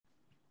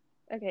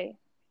Okay.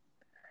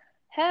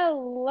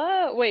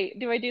 Hello. Wait,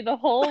 do I do the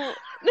whole?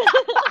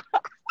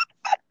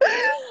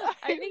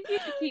 I think you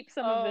should keep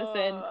some of this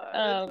in.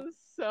 This is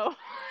so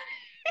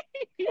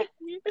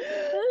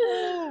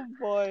Oh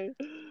boy.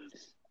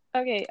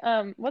 Okay.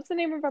 What's the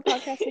name of our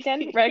podcast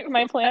again? Wreck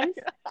My Plans.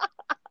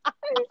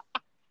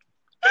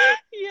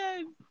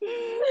 Yes.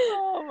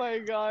 Oh my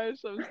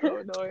gosh, I'm so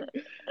annoyed.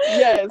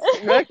 Yes,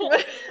 wreck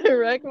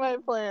my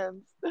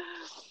plans.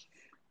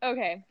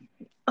 Okay.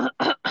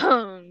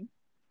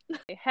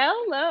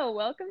 Hello.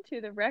 Welcome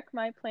to the Wreck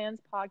My Plans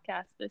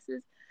podcast. This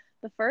is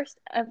the first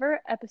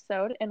ever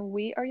episode, and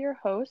we are your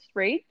hosts,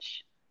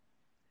 Rach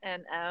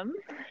and M.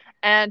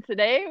 And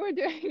today we're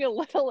doing a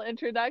little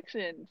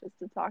introduction just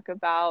to talk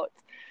about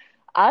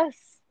us,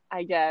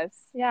 I guess.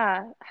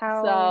 Yeah,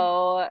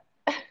 So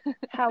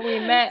how we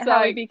met, so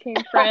how we became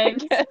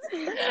friends.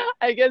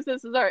 I guess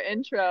this is our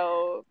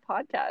intro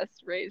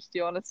podcast. Rach, do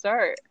you want to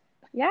start?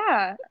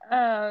 Yeah.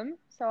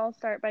 So I'll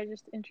start by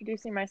just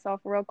introducing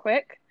myself real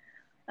quick.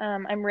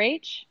 I'm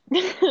Rach.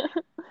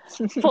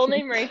 Full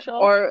name Rachel.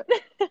 Or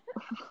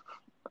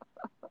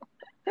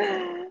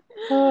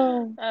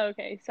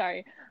Okay,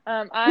 sorry.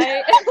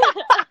 I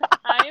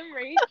am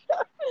Rach.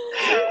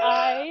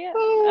 I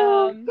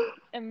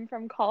am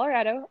from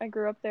Colorado. I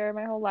grew up there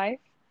my whole life,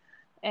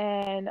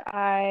 and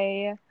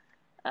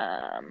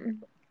but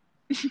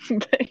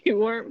you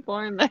weren't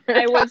born there.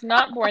 I was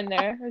not born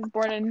there. I was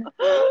born in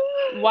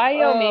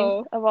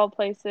Wyoming, of all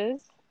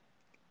places.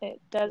 It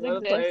does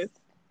What a exist.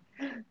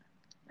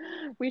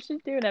 We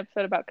should do an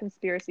episode about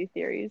conspiracy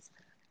theories.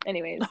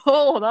 Anyways.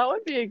 Oh, that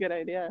would be a good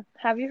idea.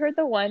 Have you heard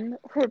the one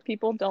where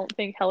people don't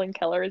think Helen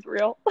Keller is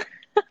real?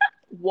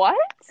 What?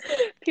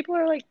 People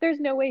are like, there's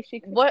no way she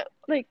could. What?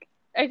 Like,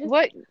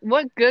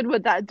 What good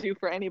would that do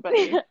for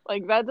anybody?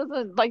 Like, that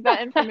doesn't, like,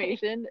 that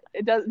information,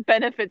 it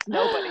benefits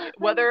nobody,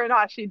 whether or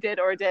not she did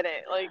or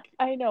didn't. Like,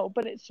 I know,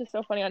 but it's just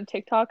so funny on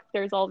TikTok.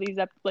 There's all these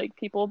like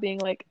people being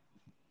like,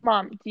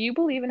 Mom, do you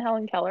believe in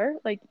Helen Keller?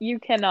 Like, you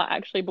cannot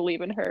actually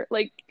believe in her.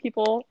 Like,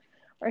 people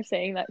are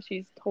saying that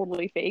she's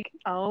totally fake.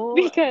 Oh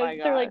because my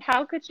they're like, gosh.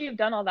 how could she have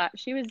done all that?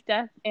 She was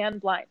deaf and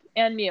blind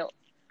and mute.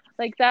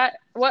 Like that.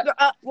 What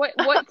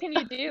can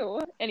you do?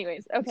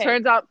 Anyways, okay.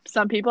 Turns out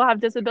some people have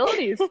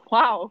disabilities.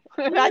 Wow.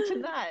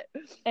 Imagine that.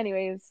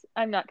 Anyways,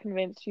 I'm not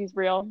convinced she's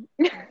real.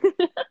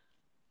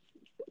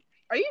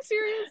 Are you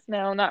serious?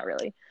 No, not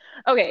really.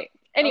 Okay.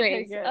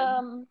 Anyways,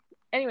 Okay,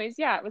 anyways,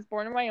 yeah, I was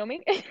born in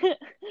Wyoming.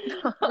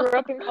 Grew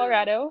up in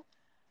Colorado.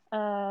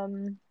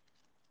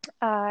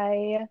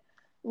 I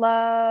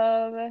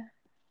love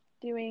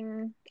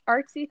doing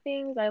artsy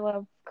things. I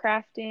love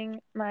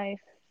crafting. My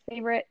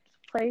favorite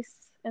place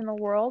in the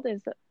world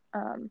is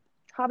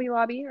Hobby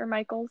Lobby or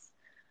Michael's,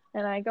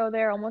 and I go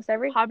there almost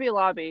every. Hobby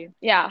Lobby.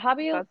 Yeah,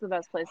 That's the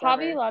best place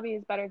Hobby ever. Lobby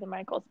is better than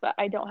Michael's, but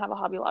I don't have a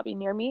Hobby Lobby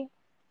near me,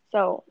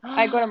 so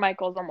I go to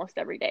Michael's almost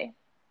every day.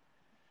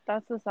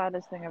 That's the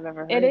saddest thing I've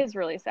ever heard. It is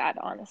really sad,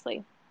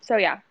 honestly. So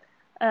yeah,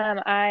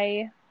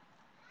 I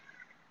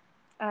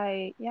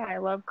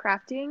love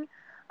crafting.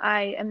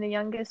 I am the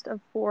youngest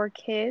of 4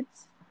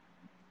 kids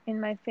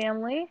in my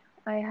family.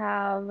 I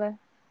have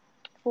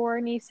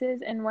 4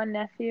 nieces and 1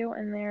 nephew,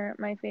 and they're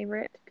my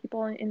favorite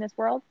people in this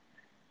world.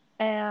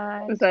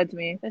 And besides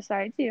me.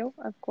 Besides you,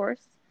 of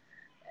course.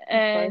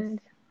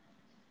 And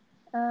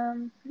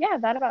yeah,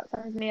 that about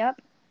sums me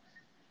up.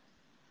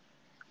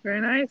 Very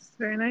nice.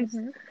 Very nice.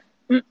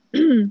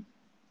 Mm-hmm.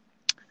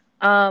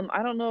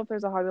 I don't know if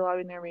there's a Hobby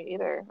Lobby near me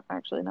either,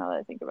 actually, now that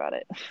I think about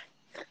it.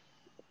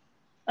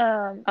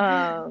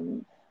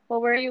 Well,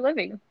 where are you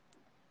living?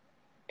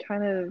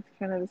 Kind of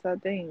a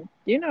sad thing.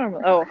 You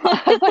normally. Oh,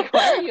 I was like,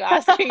 why are you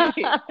asking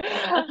me?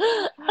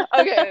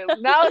 Okay,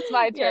 now it's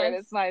my turn.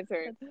 Yes, it's my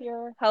turn.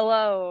 your...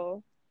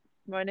 Hello,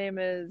 my name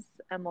is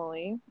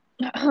Emily,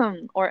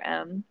 or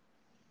M.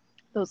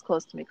 Those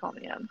close to me call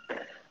me M.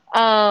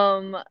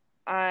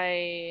 I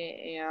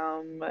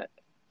am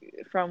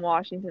from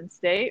Washington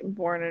State,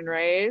 born and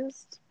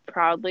raised,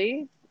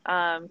 proudly.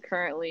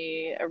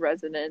 Currently a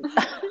resident. You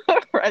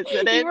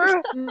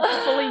were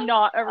fully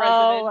not a resident.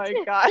 Oh my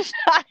gosh,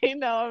 I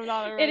know I'm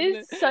not a resident. It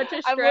is such a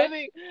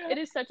stretch. It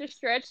is such a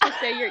stretch to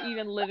say you're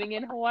even living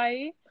in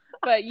Hawaii,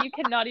 but you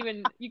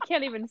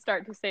can't even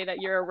start to say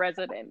that you're a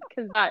resident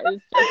because that is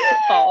just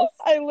false.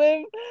 I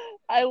live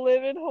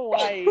in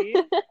Hawaii,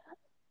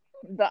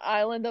 the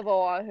island of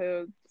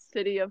Oahu,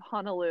 city of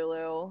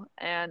Honolulu,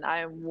 and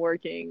I'm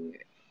working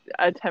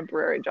a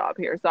temporary job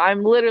here. So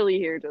I'm literally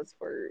here just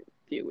for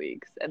few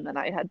weeks and then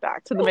I head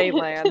back to the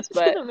mainland.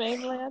 But the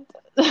mainland.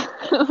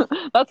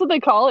 That's what they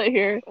call it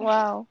here.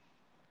 Wow.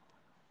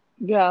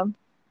 Yeah.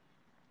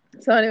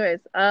 So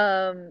anyways,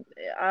 I'm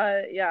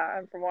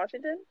from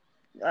Washington.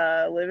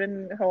 Live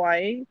in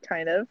Hawaii,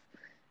 kind of.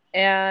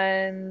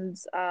 And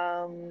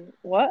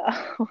what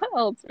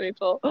else,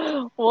 Rachel?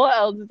 What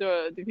else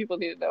do people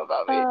need to know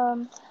about me?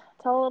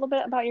 Tell a little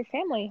bit about your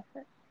family.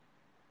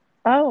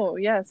 Oh,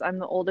 yes, I'm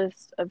the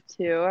oldest of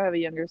 2. I have a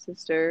younger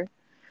sister,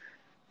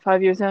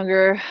 5 years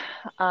younger.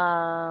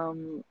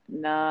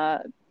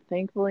 Not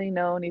Thankfully,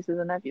 no nieces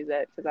and nephews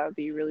yet, because that would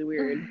be really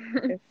weird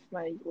if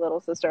my little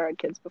sister had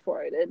kids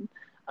before I did.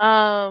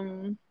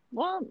 Well,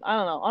 I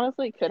don't know.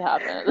 Honestly, it could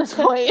happen at this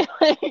point.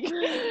 Like,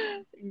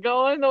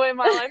 going the way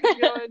my life is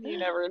going, you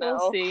never We'll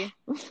know. see.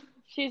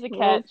 She's a We'll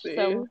catch, see.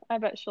 so I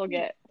bet she'll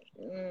get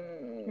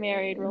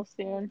married real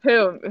soon.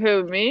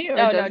 Who, me or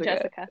Oh,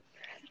 Jessica?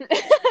 no,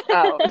 Jessica.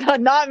 Oh,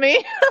 not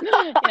me.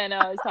 Yeah, no,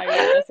 I was talking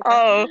about Jessica.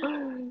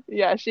 Oh,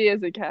 yeah, she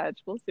is a catch.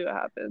 We'll see what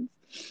happens.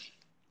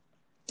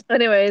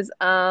 Anyways,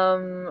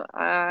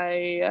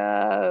 I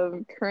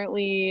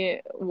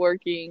currently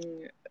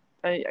working.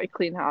 I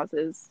clean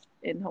houses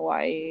in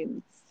Hawaii.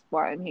 That's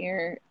why I'm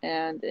here.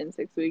 And in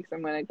 6 weeks,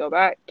 I'm gonna go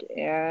back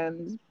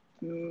and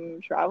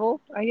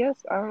travel. I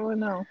guess I don't really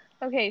know.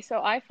 Okay,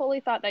 so I fully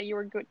thought that you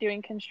were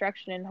doing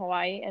construction in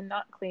Hawaii and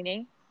not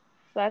cleaning.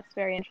 So that's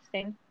very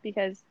interesting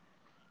because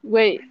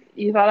Wait,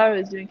 you thought I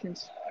was doing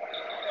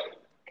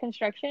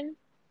construction?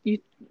 you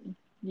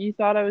you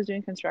thought I was doing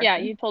Yeah,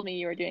 construction? you told me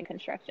you were doing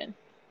construction.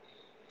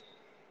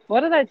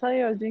 What did I tell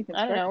you I was doing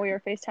I don't know. construction? We were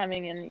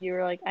FaceTiming and you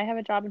were like, I have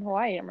a job in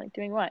Hawaii. I'm like,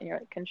 doing what? And you're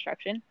like,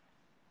 construction.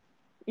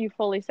 You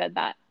fully said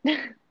that. So,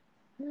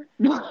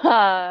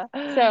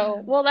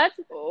 well, that's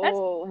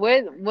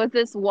Was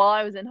this while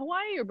I was in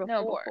Hawaii or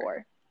no before?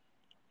 before.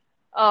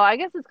 Oh, I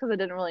guess it's because I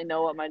didn't really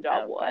know what my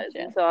job Oh, was,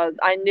 gotcha. and so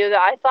I knew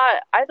that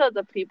I thought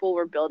the people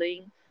were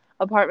building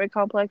apartment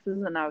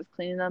complexes and I was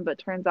cleaning them, but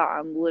turns out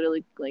I'm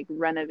literally like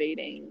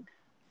renovating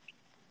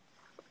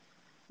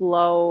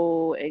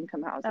low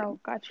income housing. Oh,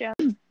 gotcha.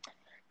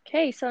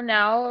 Okay, so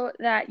now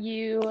that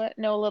you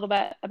know a little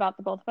bit about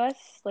the both of us,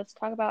 let's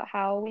talk about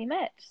how we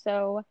met.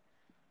 So,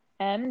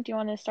 do you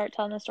want to start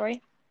telling the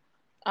story?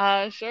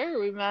 Sure.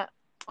 We met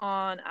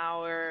on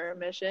our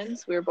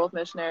missions. We were both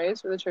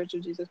missionaries for the Church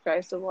of Jesus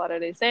Christ of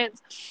Latter-day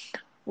Saints.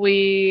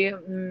 We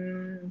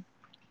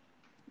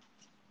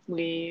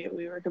we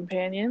were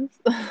companions.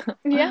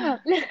 Yeah.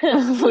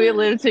 We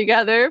lived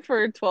together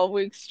for 12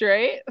 weeks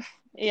straight.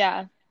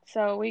 Yeah.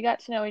 So we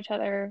got to know each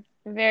other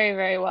very,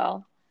 very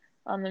well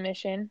on the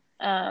mission.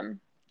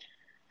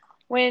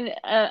 When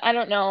I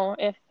don't know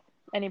if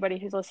anybody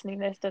who's listening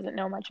to this doesn't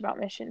know much about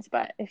missions,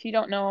 but if you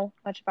don't know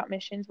much about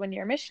missions, when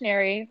you're a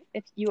missionary,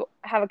 if you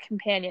have a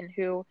companion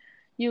who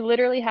you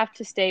literally have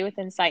to stay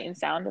within sight and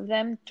sound of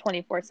them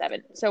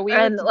 24/7. So we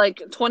And would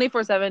like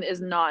 24/7 is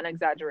not an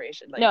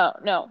exaggeration. Like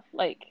no,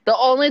 like the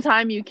only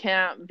time you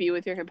can't be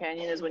with your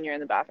companion is when you're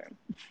in the bathroom.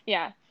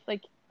 yeah,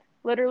 like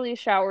literally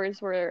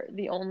showers were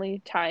the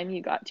only time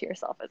you got to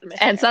yourself as a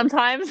missionary. And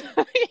sometimes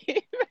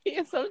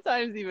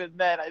sometimes even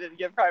then I didn't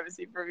get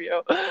privacy from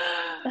you.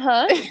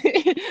 Huh?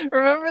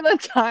 Remember the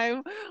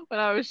time when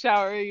I was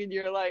showering and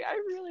you're like, I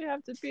really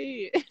have to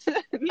pee. And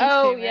you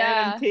Oh came in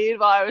yeah. and peed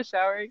while I was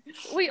showering.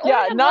 We only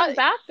had one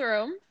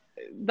bathroom.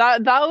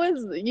 That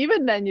was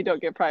even then you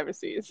don't get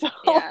privacy. So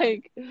Yeah.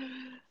 like,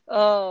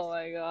 oh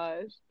my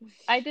gosh.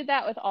 I did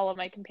that with all of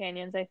my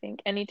companions, I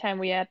think. Anytime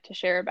we had to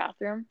share a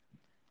bathroom,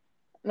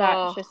 that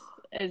Oh. just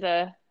is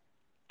a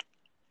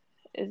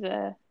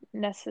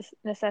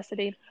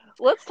necessity.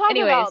 Let's talk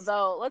Anyways,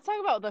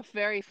 about the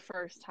very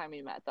first time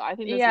we met though. I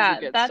think this is yeah, a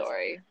good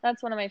story.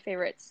 that's one of my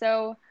favorites.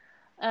 So,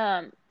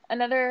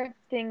 another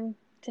thing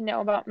to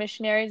know about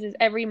missionaries is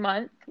every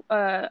month,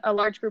 a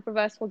large group of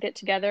us will get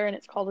together, and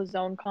it's called a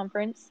zone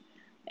conference.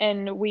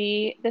 And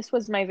this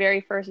was my very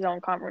first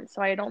zone conference,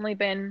 so I had only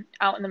been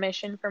out in the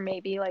mission for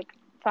maybe like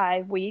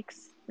 5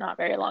 weeks, not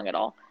very long at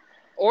all.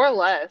 Or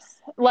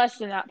less. Less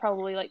than that,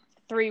 probably like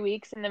 3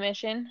 weeks in the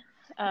mission,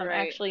 Right.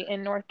 actually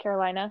in North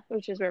Carolina,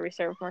 which is where we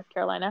serve, North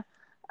Carolina.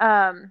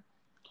 And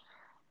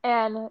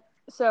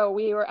so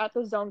we were at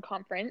the zone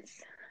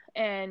conference,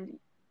 and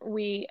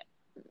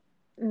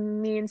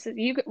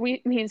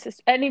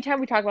anytime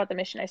we talk about the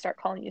mission, I start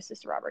calling you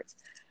Sister Roberts.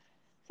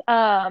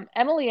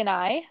 Emily and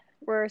I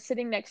were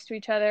sitting next to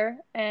each other,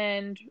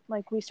 and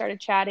like we started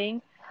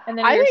chatting, and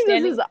then I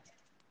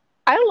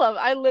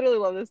literally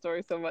love this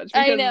story so much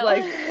because I know.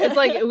 it's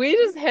like we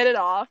just hit it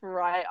off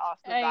right off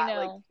the bat. I know.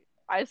 Like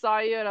I saw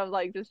you and I was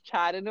like just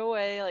chatting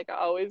away like I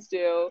always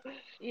do.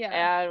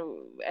 Yeah.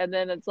 And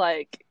then it's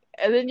like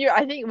and then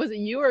I think was it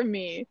you or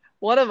me?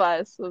 One of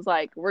us was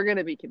like, we're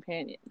gonna be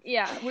companions.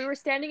 Yeah, we were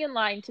standing in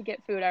line to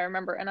get food, I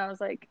remember, and I was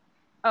like,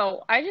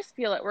 oh, I just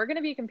feel it. We're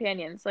gonna be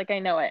companions. Like I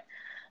know it.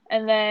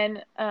 And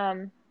then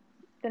the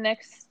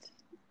next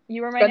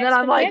you were my next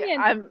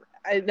companion.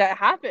 That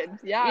happened.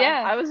 Yeah.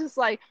 Yeah. I was just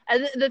like,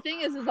 and the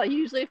thing is like,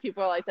 usually if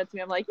people are like that to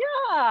me, I'm like,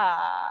 yeah.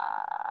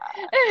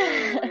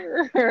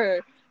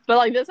 But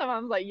like this time I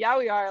was like, yeah,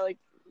 we are, like,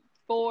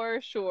 for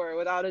sure,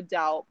 without a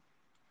doubt.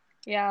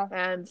 Yeah.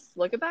 And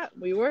look at that.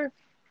 We were.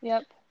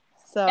 Yep.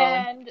 So.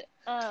 And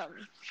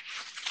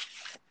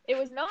it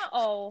was not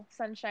all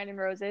sunshine and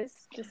roses,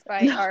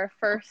 despite our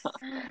first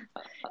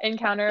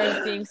encounter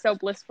of being so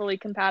blissfully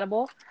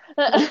compatible.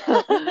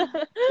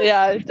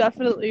 Yeah, it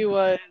definitely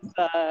was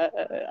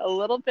a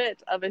little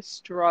bit of a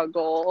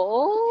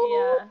struggle.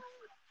 Yeah,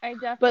 I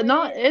definitely. But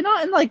not in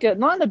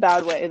a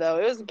bad way though.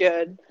 It was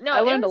good. No,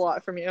 I learned a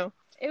lot from you.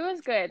 It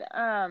was good.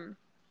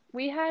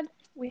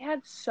 we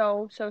had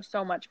so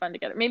much fun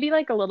together. Maybe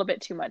like a little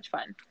bit too much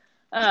fun.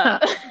 Um,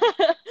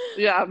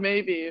 Yeah,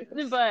 maybe.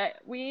 but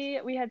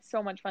we had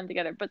so much fun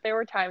together. But there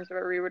were times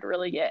where we would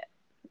really get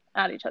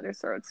at each other's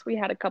throats. We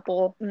had a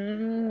couple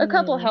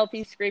Mm.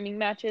 healthy screaming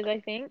matches, I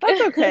think.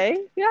 That's okay.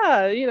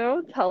 Yeah,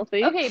 it's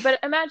healthy. Okay, but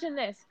imagine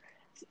this.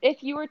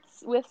 If you were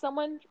with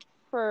someone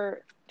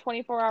for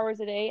 24 hours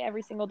a day,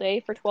 every single day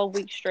for 12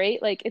 weeks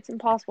straight, like it's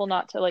impossible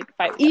not to like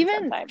fight with them Even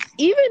sometimes.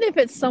 even if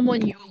it's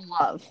someone you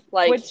love,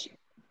 like Which,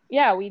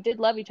 yeah, we did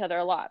love each other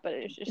a lot, but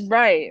it's just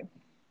right.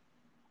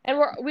 and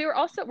we're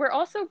also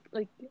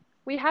like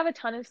we have a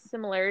ton of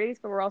similarities,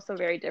 but we're also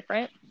very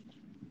different.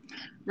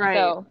 Right.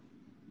 So,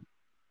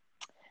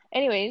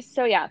 anyways,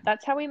 so yeah,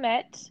 that's how we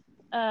met.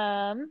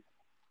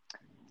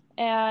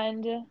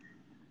 And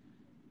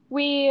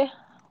we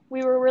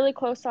were really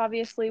close,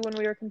 obviously, when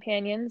we were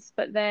companions,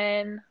 but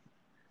then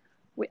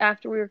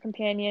after we were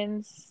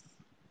companions,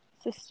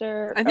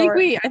 sister or I think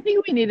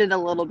we needed a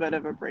little bit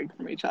of a break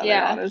from each other,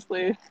 yeah,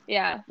 honestly.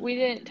 yeah, we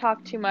didn't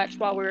talk too much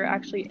while we were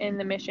actually in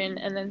the mission,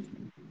 and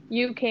then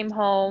you came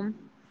home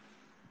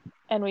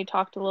and we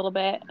talked a little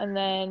bit, and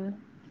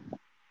then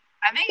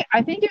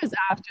I think it was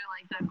after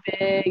like the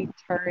big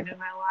turn in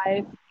my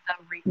life,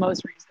 the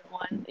most recent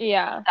one,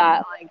 yeah,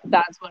 that like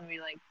that's when we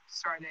like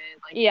started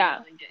like yeah,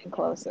 really getting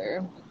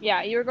closer.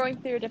 yeah, you were going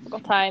through a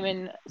difficult time,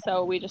 and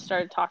so we just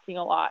started talking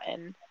a lot,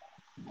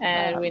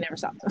 And we never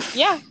stopped.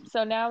 yeah,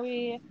 so now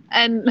we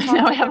And talk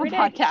now I like have a every day.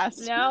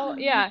 podcast. Now,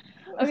 yeah.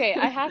 Okay,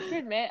 I have to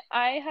admit,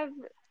 I have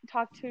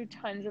talked to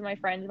tons of my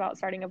friends about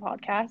starting a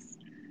podcast.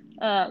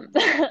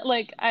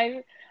 Like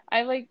I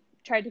like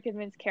tried to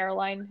convince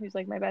Caroline, who's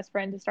like my best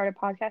friend, to start a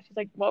podcast. She's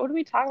like, "What would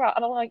we talk about?"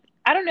 And I'm like,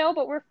 "I don't know,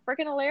 but we're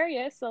freaking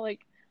hilarious, so like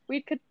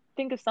we could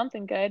think of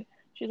something good."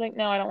 She's like,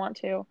 "No, I don't want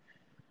to."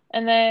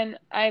 And then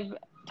I've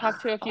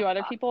talked to a few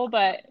other people,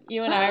 but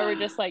you and I were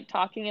just like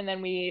talking, and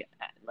then we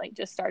like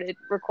just started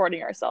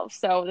recording ourselves.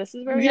 So this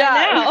is where we are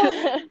Yeah.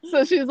 now.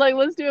 So she's like,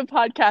 let's do a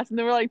podcast. And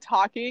then we're like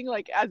talking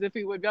like as if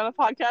we would be on a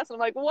podcast. And I'm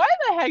like, why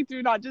the heck do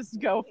we not just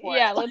go for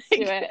Yeah, it? let's Like,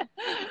 do it.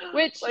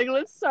 Which like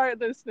let's start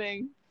this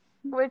thing.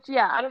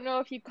 yeah, I don't know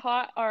if you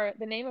caught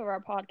the name of our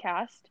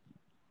podcast,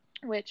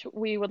 which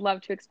we would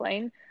love to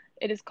explain.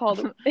 It is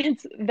called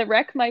it's the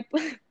Wreck My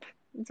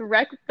the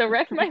Wreck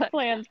My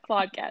Plans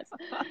podcast.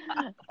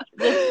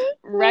 Just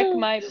wreck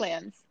my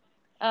plans.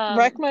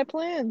 Wreck my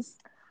plans.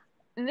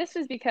 And this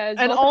is because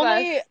And both of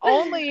us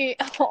only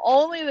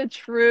the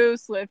true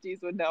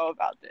Swifties would know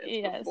about this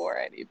yes. before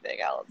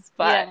anything else.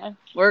 But Yeah.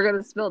 we're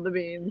gonna spill the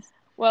beans.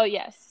 Well,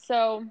 yes.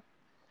 So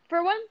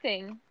for one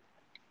thing,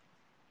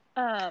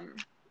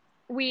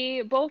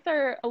 we both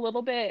are a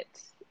little bit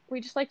we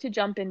just like to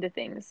jump into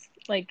things,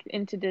 like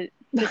into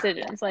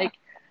decisions. Like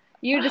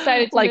you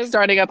decided to like move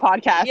starting a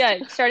podcast. yeah,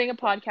 starting a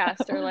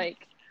podcast or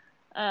like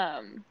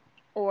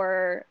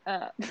or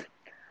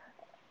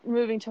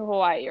moving to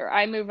Hawaii, or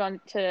I moved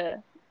on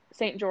to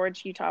St.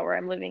 George, Utah, where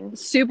I'm living.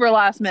 Super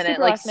last minute,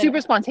 Super like last minute.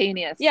 super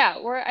spontaneous. Yeah,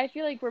 I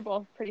feel like we're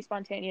both pretty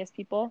spontaneous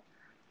people.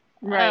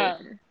 Right.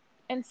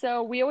 And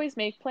so we always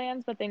make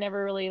plans, but they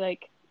never really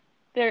like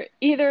they're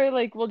either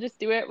like we'll just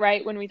do it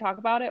right when we talk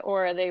about it,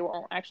 or they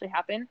won't actually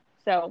happen.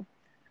 So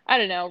I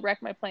don't know,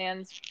 wreck my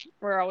plans.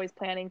 We're always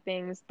planning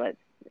things, but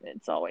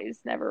it's always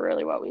never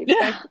really what we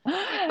expect.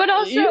 But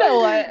also, you know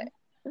what?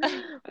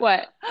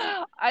 What?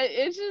 I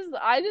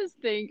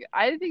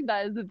think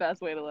that is the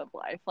best way to live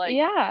life. Like,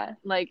 yeah,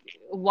 like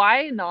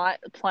why not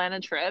plan a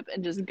trip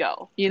and just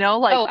go? You know,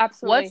 like oh,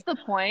 absolutely. what's the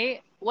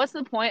point? What's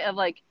the point of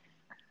like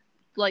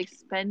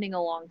spending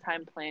a long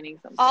time planning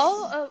something?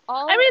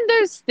 I mean,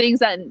 there's things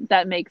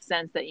that make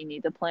sense that you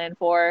need to plan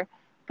for,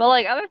 but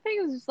like other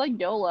things is just like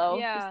YOLO.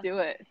 Yeah. Just do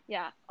it.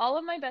 Yeah. All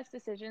of my best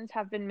decisions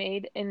have been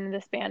made in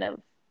the span of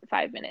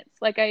 5 minutes.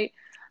 Like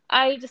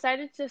I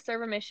decided to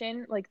serve a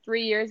mission like 2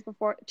 years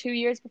before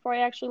I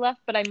actually left,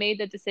 but I made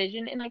the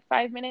decision in like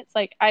 5 minutes.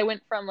 Like I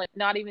went from like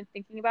not even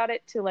thinking about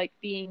it to like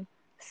being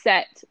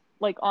set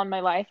like on my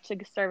life to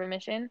serve a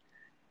mission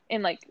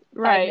in like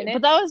 5 minutes.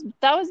 But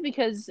that was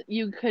because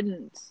you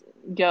couldn't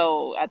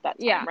go at that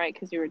time, right?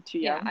 Because you were too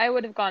young. Yeah, I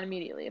would have gone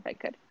immediately if I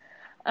could.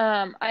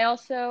 I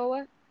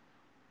also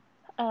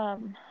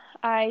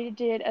I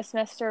did a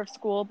semester of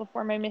school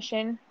before my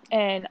mission,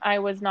 and I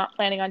was not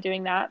planning on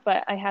doing that,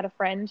 but I had a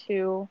friend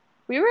who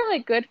we were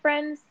like good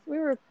friends. We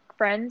were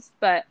friends,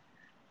 but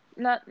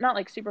not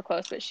like super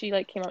close, but she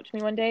like came up to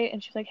me one day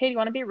and she's like, "Hey, do you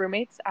want to be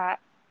roommates at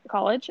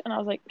college?" And I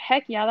was like,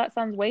 "Heck yeah, that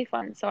sounds way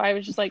fun." So I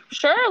was just like,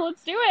 "Sure,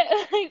 let's do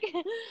it."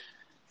 Like,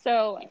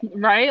 so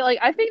right? Like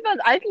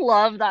I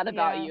love that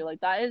about you.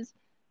 Like that is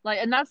like,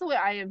 and that's the way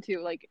I am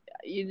too. Like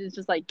you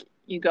just like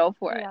you go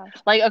for it.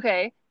 Like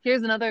okay,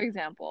 here's another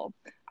example.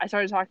 I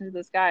started talking to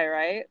this guy,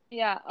 right?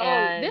 Yeah. Oh,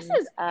 and, this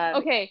is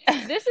okay.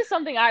 This is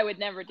something I would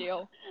never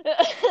do.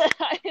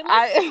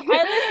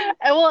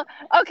 Well,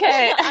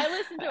 okay. I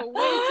listen to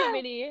way too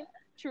many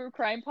true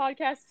crime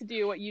podcasts to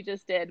do what you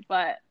just did,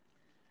 but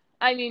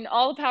I mean,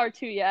 all the power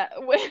to you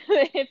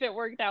if it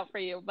worked out for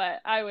you. But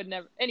I would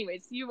never.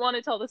 Anyways, you want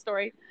to tell the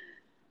story?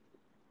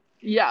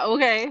 Yeah,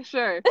 okay,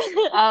 sure.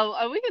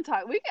 We could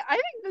talk. I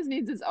think this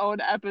needs its own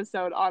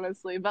episode,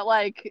 honestly. But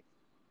like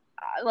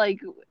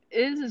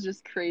this is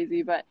just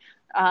crazy. But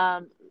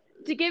um,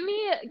 To give long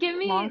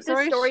me the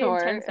story story in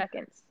short, 10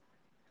 seconds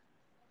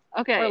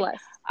or okay.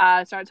 less.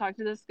 Started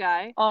talking to this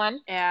guy, On.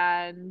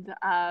 and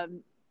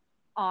on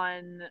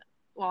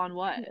on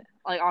what?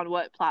 Like on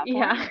what platform?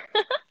 Yeah.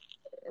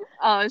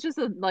 Oh, it's just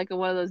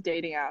one of those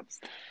dating apps.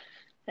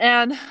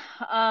 And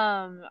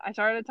I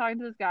started talking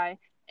to this guy,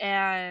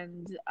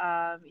 and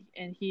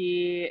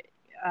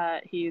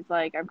he's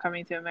like, I'm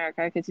coming to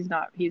America because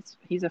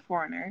he's a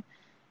foreigner.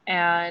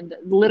 And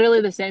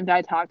literally the same day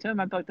I talked to him,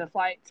 I booked a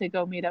flight to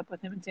go meet up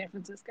with him in San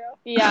Francisco.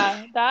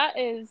 Yeah, that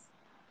is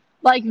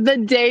Like the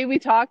day we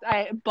talked,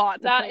 I bought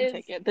the that plane is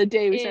ticket. The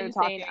day we started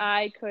insane. talking.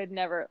 I could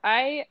never.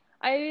 I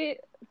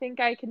think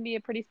I can be a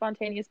pretty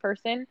spontaneous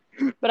person,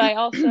 but I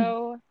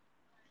also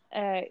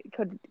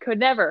could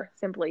never,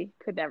 simply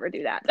could never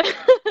do that.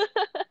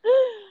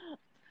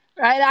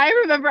 Right? I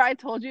remember I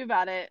told you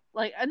about it.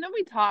 Like, and then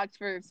we talked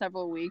for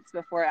several weeks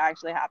before it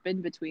actually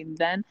happened between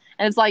then.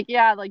 And it's like,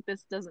 yeah, like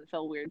this doesn't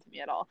feel weird to me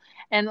at all.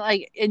 And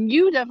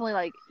you definitely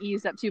like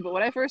eased up too. But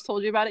when I first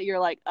told you about it, you're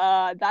like,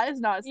 that is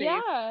not safe.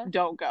 Yeah.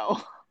 Don't go.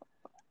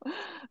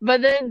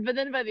 But then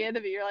by the end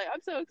of it, you're like,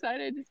 I'm so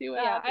excited to see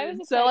what Yeah, I was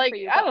happens. So excited for like,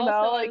 you, I but don't also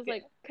know, I like was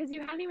like, because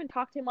you hadn't even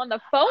talked to him on the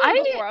phone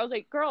I before. I was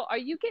like, girl, are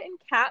you getting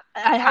cat?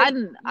 I You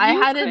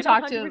hadn't could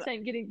talked to him.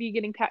 100% be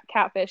getting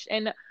catfish,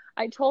 and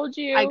I told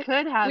I you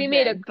could we have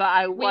made a been, but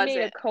I we made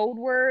a wasn't. code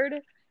word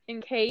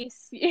in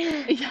case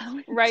Yeah,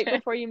 we right did.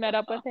 before you met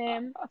up with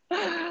him.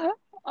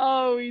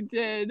 Oh, we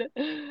did.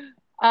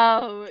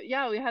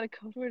 Yeah, we had a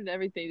code word and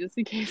everything just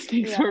in case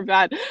things Yeah. were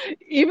bad.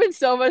 Even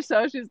so much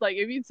so, she's like,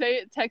 if you say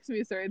it, text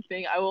me a certain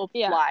thing, I will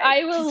Yeah, fly I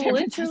to will San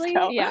literally,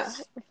 Francisco. yeah,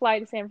 fly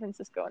to San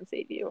Francisco and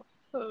save you.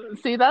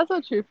 See, that's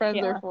what true friends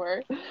are Yeah.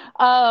 for.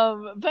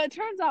 But it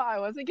turns out I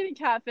wasn't getting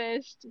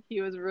catfished.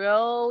 He was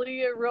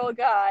really a real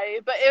guy.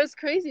 But it was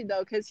crazy though,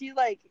 because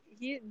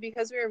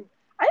because we were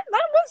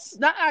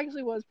that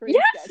actually was pretty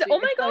Yes. Oh sketchy.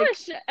 my Like,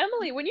 gosh,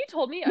 Emily, when you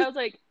told me, I was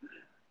like,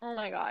 oh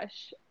my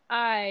gosh,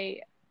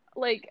 I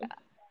like,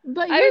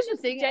 but I here's was the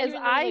just thing is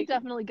genuinely I like,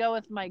 definitely go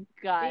with my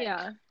gut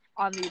yeah,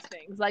 on these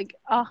things. Like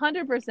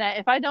 100%.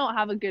 If I don't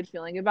have a good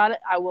feeling about it,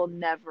 I will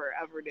never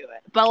ever do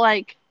it. But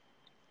like,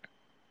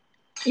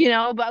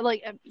 but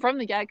like from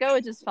the get go,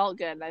 it just felt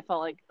good, and I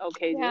felt like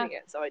okay yeah, doing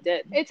it, so I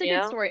did. it's a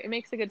good story. It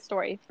makes a good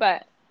story,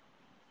 but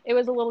it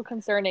was a little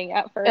concerning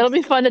at It'll first.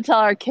 be fun to tell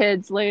our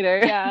kids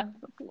later. Yeah,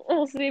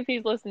 we'll see if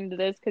he's listening to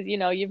this because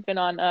you've been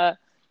on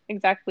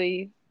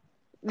exactly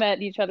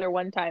met each other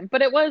one time,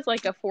 but it was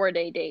like a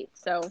 4-day date,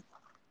 so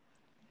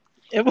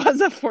It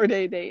was a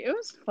 4-day date. It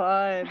was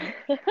fun.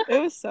 It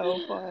was so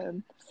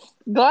fun.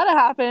 Glad it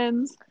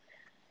happens.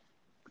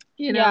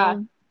 yeah.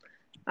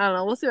 I don't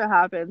know. We'll see what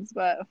happens,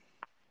 but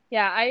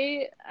Yeah,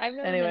 I've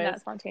never been anyways,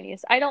 that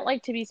spontaneous. I don't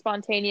like to be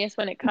spontaneous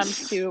when it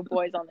comes to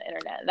boys on the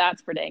internet.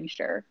 That's for dang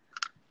sure.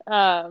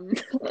 Um,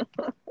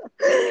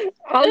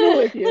 I'll go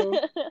with you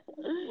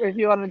if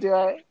you want to do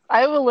it.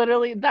 I will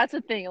literally. That's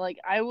the thing. Like,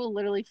 I will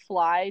literally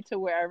fly to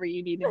wherever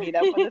you need to meet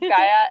up with this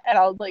guy at, and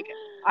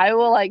I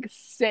will like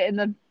sit in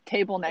the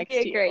table next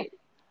okay, to you great.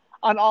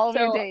 on all of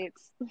your So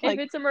dates. if Like,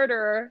 it's a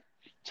murderer,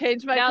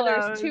 change my now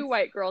there's clothes. 2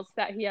 white girls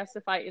that he has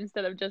to fight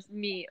instead of just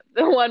me,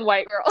 the one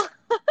white girl.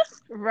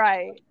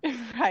 Right,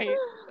 right,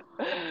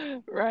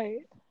 right.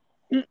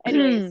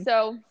 Anyways,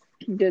 so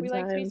Good we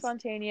like to be times.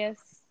 spontaneous,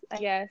 I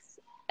guess.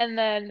 And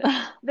then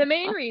the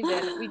main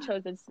reason we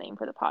chose this name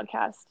for the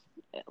podcast,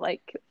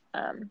 like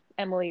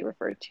Emily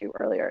referred to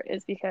earlier,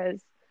 is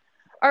because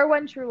our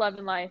one true love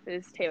in life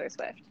is Taylor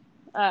Swift.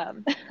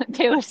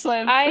 Taylor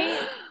Swift.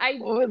 I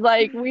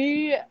like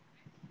we oh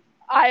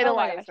my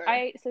idolize gosh.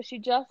 her. So she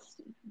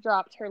just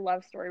dropped her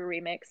Love Story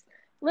remix.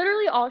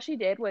 Literally all she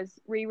did was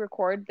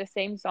re-record the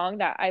same song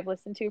that I've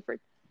listened to for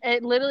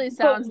It literally but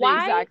sounds the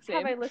why exact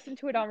have I same. listened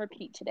to it on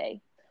repeat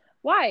today?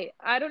 Why?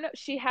 I don't know.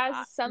 She has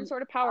some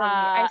sort of power over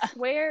me. I Uh,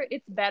 swear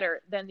it's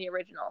better than the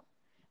original.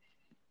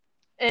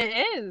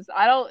 it is.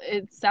 I don't.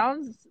 It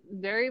sounds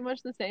very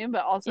much the same,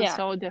 but also Yeah.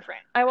 so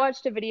different. I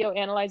watched a video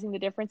analyzing the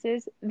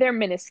differences. They're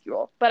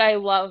minuscule, but I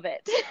love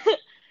it.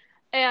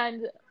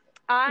 And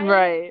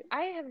Right.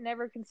 I have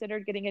never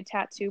considered getting a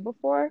tattoo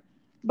before,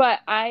 but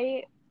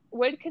I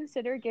would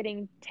consider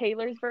getting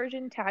Taylor's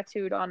version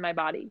tattooed on my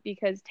body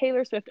because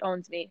Taylor Swift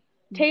owns me.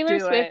 Taylor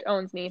Do Swift it.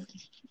 owns me.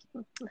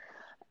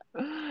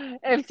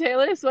 If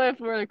Taylor Swift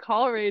were to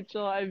call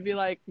Rachel, I'd be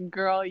like,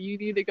 "Girl, you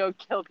need to go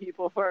kill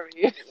people for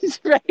me."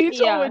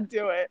 Rachel Yeah. would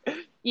do it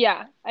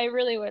Yeah, I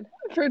really would.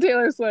 for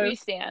Taylor We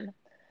Swift. stand.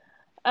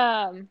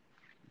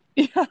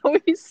 Yeah,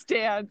 we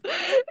stand.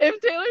 If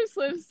Taylor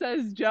Swift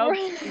says jump,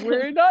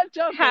 we're not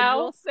jumping. How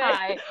We'll say,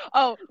 high?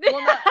 oh,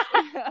 well,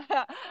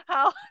 not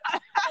how.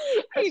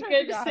 I Good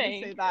forgot how to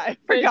saying. say that. I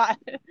Good. forgot.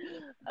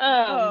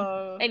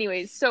 Oh.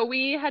 Anyways, so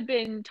we had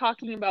been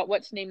talking about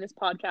what to name this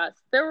podcast.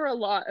 There were a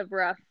lot of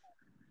rough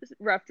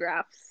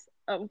drafts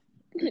of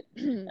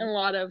and a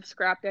lot of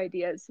scrapped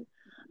ideas.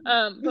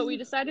 But we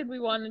decided we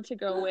wanted to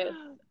go with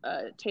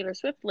Taylor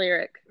Swift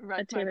lyric. Wreck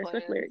A My Taylor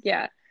Swift Plans. lyric,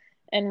 yeah.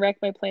 And Wreck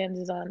My Plans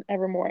is on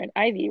Evermore and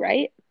Ivy,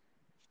 right?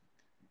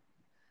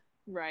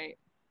 Right.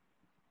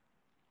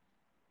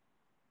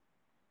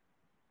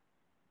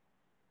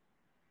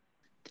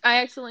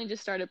 I accidentally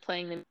just started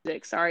playing the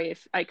music. Sorry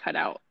if I cut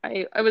out.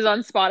 I was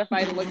on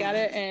Spotify to look at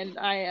it, and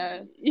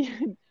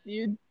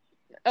You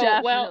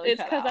oh well, definitely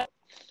it's cut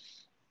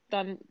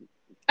because out.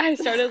 I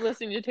started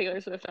listening to Taylor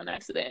Swift on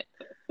accident.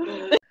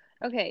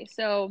 Okay,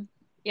 so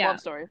yeah, Love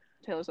story.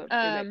 Taylor Swift.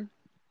 Remake.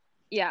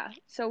 yeah.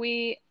 So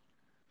we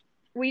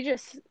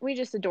just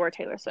adore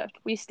Taylor Swift.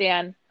 We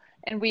stan,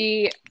 and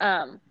we're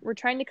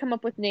trying to come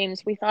up with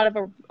names. We thought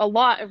of a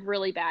lot of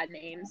really bad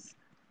names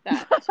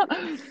that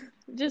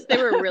just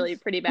they were really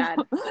pretty bad.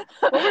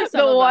 What were some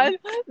The of one,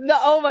 them?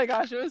 oh my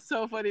gosh, it was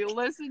so funny.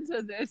 Listen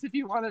to this if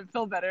you want to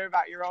feel better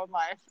about your own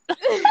life.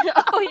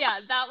 Oh yeah,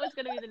 that was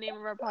going to be the name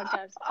of our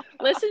podcast.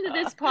 Listen to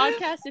this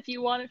podcast if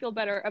you want to feel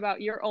better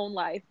about your own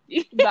life.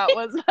 That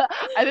was,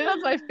 I think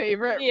that's my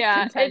favorite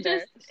Yeah,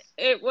 contender.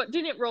 it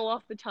didn't roll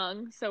off the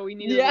tongue, so we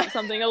needed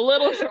something a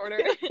little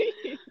shorter.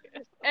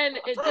 And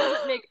it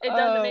doesn't make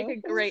a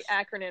great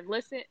acronym.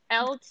 Listen,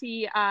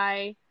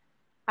 LTII.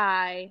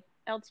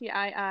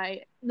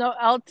 No,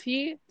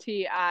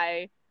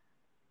 LTTI.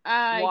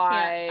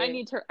 I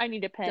can't. I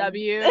need a pen.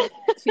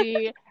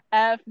 WTFBAYL.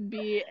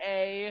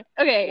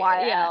 Okay,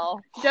 yeah.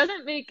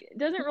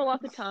 Doesn't roll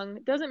off the tongue.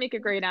 Doesn't make a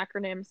great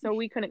acronym, so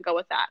we couldn't go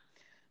with that.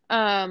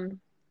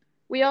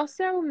 We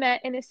also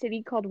met in a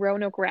city called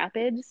Roanoke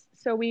Rapids,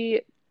 so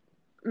we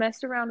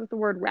messed around with the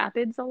word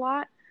rapids a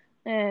lot,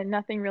 and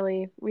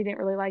we didn't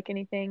really like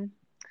anything.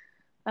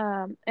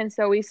 And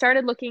so we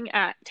started looking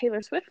at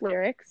Taylor Swift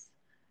lyrics,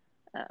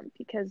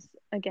 because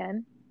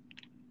again,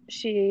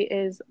 she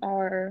is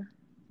our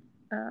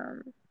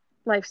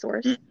life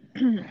source.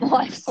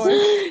 Life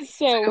source.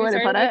 So we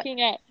started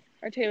looking at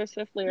our Taylor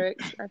Swift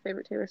lyrics, our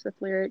favorite Taylor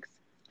Swift lyrics.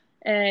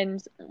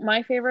 And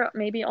my favorite,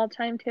 maybe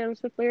all-time Taylor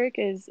Swift lyric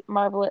is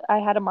 "Marvelous." I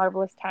had a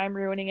marvelous time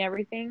ruining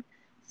everything.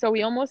 So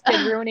we almost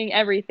did ruining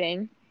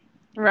everything.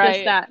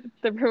 Right. Just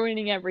the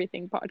ruining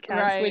everything podcast.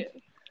 Right. Which,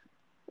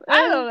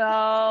 I don't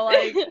know.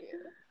 Like,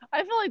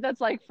 I feel like that's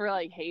like for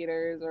like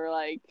haters or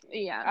like,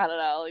 yeah, I don't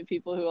know, like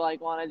people who like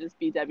want to just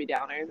be Debbie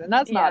Downers, and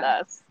that's not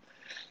us.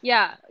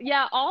 Yeah.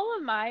 All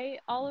of my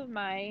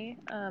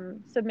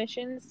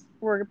submissions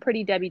were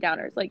pretty Debbie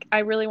Downers. Like I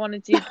really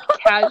wanted to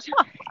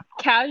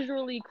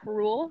casually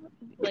cruel,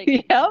 like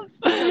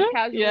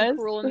casually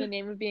cruel in the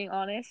name of being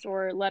honest,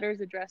 or letters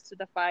addressed to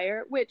the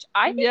fire, which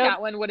I think that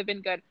one would have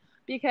been good,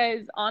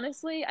 because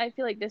honestly I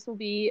feel like this will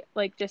be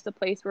like just a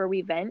place where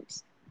we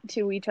vent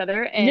to each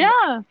other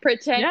and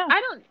pretend.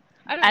 I don't know,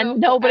 and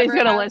nobody's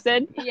gonna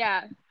listen.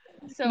 Yeah,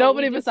 so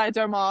nobody besides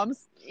our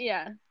moms.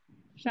 Yeah,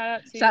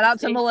 shout out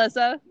to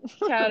Melissa.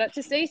 Shout out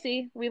to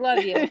Stacy, we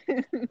love you.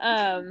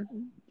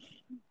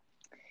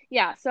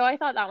 Yeah, so I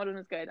thought that one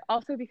was good.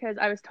 Also because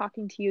I was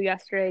talking to you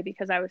yesterday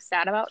because I was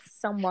sad about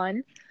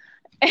someone,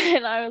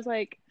 and I was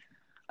like,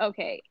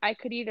 okay, I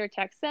could either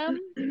text them,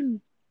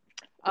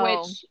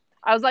 which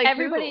I was like,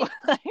 everybody,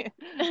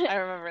 I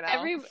remember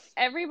now.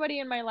 Everybody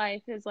in my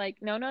life is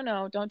like, no,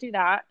 don't do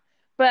that.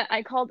 But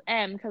I called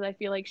M because I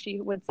feel like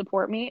she would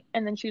support me,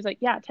 and then she was like,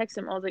 yeah, text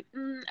him. I was like,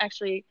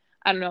 actually,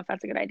 I don't know if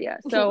that's a good idea.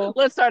 So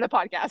let's start a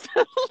podcast.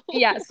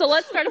 Yeah, so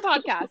let's start a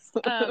podcast,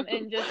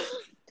 and just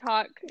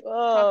talk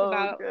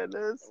about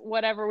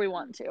whatever we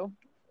want to.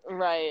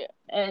 Right.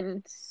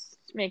 And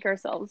make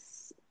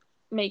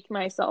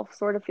myself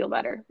sort of feel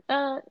better.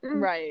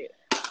 Right.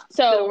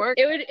 So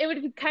it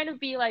would kind of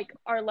be like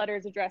our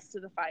letters addressed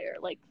to the fire,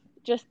 like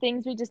just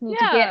things we just need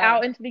to get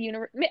out into the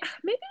universe. Maybe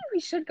we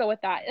should go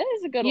with that. That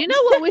is a good one. You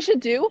know what we should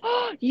do?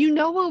 You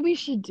know what we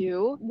should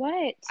do?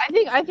 What?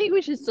 I think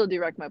we should still do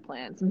Wreck My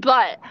Plans,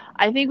 but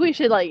I think we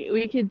should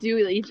we could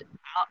do each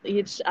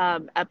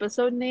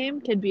episode name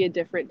could be a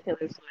different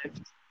Taylor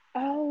Swift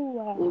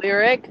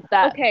lyric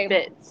that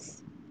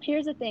fits.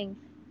 Here's the thing.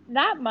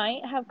 That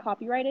might have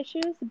copyright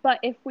issues, but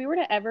if we were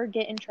to ever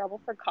get in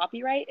trouble for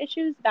copyright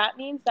issues, that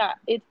means that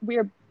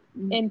we're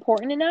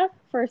important enough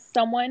for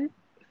someone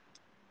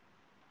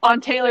on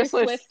Taylor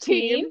Swift's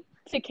team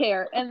to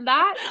care, and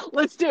that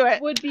let's do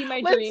it. Would be my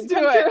dream. Let's do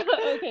it.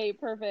 Okay,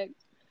 perfect.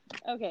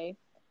 Okay,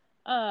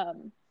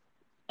 and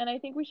I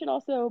think we should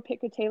also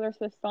pick a Taylor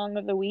Swift song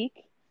of the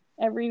week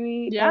every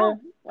week. Yeah,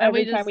 and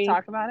we just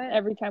talk about it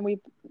every time we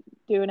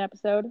do an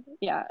episode.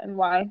 Yeah, and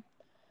why?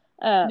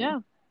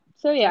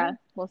 So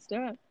let's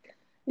do it.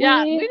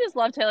 Yeah, we just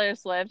love Taylor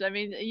Swift. I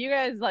mean, you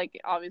guys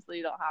obviously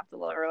you don't have to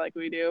love her like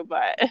we do,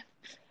 but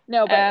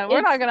no, but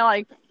we're not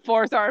gonna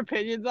force our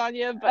opinions on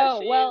you.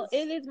 But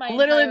it is my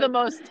literally the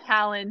most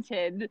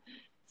talented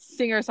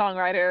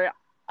singer-songwriter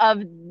of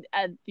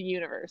the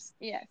universe.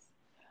 Yes,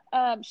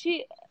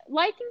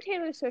 liking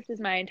Taylor Swift is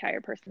my entire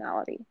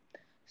personality.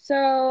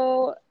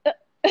 So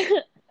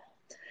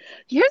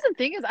here's the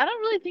thing: is I don't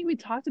really think we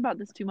talked about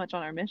this too much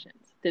on our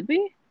missions, did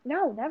we?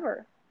 No,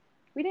 never.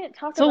 We didn't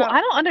talk about. So I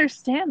don't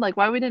understand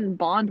why we didn't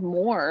bond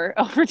more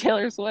over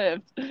Taylor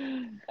Swift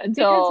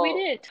because we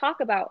didn't talk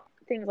about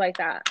things like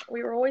that.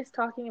 We were always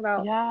talking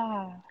about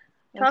Yeah,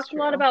 that's talked a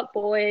lot true. about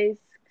boys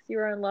because you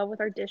were in love with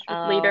our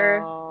district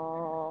leader.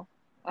 Oh,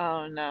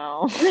 oh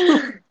no.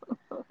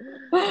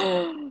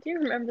 Do you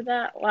remember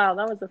that? Wow,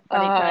 that was a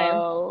funny time.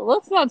 Oh,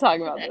 let's not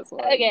talk about this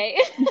one. Okay.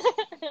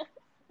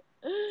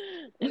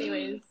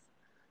 Anyways,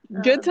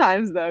 Good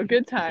times though,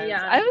 good times.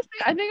 yeah.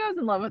 I think I was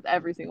in love with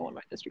every single one of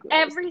my district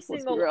leaders. Every Let's be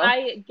single real.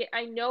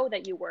 I know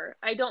that you were.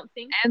 I don't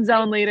think And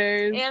zone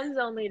leaders. and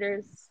zone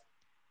leaders.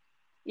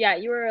 Yeah,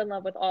 you were in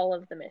love with all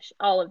of the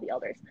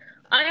elders.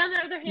 I, on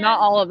the other hand, Not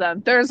all of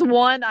them. There's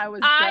one I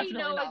was I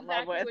definitely know not in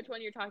love exactly with. which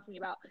one you're talking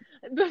about.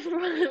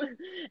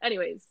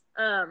 Anyways,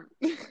 I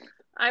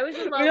was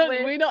in love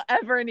with. We don't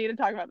ever need to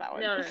talk about that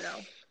one.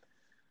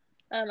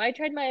 No. I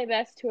tried my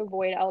best to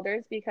avoid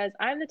elders because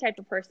I'm the type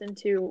of person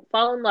to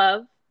fall in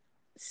love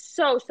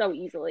so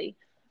easily,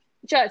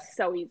 just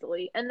so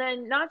easily, and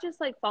then not just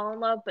like fall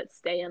in love, but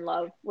stay in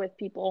love with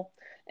people.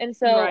 And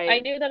so I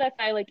Right. knew that if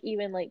I like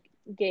even like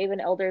gave an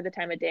elder the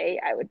time of day,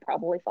 I would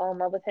probably fall in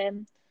love with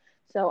him.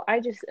 So I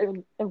just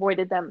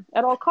avoided them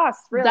at all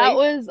costs, really. That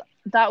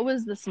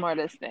was the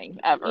smartest thing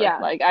ever. Yeah.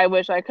 Like I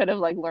wish I could have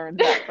like learned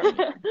that from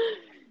you.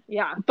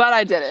 Yeah. But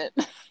I didn't.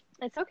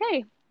 It's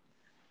okay.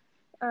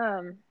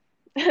 I'm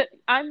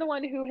the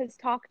one who has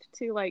talked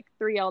to like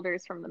 3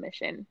 elders from the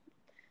mission,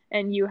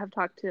 and you have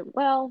talked to,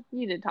 well,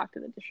 you did talk to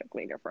the district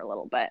leader for a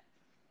little bit.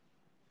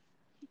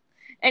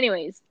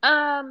 Anyways,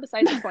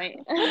 besides the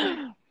point.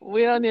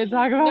 We don't need to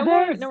talk about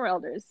No more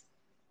elders.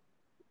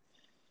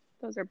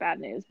 Those are bad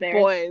news there.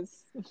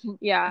 Boys.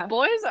 Yeah.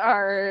 Boys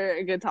are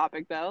a good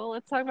topic though.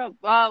 Let's talk about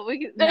not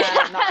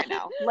right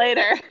now.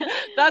 Later.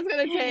 That's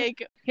gonna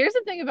take. Here's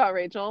the thing about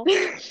Rachel.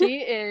 She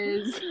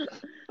is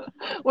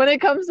when it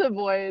comes to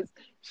boys,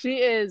 she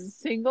is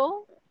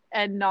single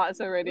and not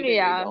so ready to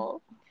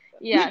mingle.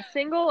 Yeah,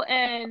 single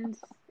and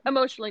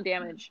emotionally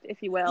damaged,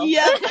 if you will.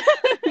 Yeah.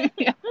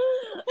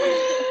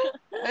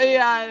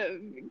 Yeah.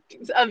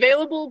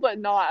 Available but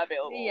not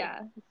available.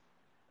 Yeah.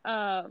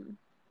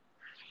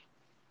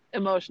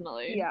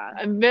 Emotionally. Yeah.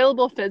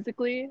 Available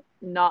physically,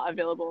 not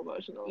available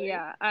emotionally.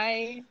 Yeah.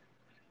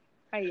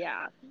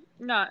 Yeah.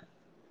 Not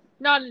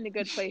in a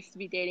good place to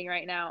be dating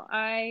right now.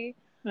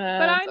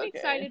 But I'm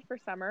excited for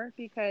summer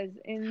because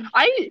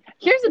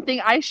here's the thing,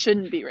 I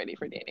shouldn't be ready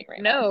for dating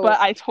right now. But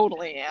I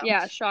totally am.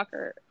 Yeah,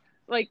 shocker.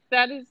 Like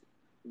that is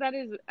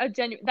a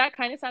genuine, that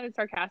kind of sounded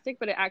sarcastic,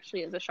 but it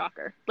actually is a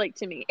shocker, like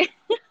to me.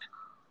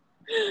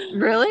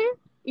 Really?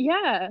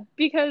 Yeah,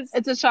 because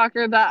it's a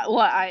shocker that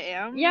what I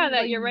am. Yeah,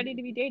 that you're ready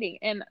to be dating.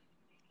 And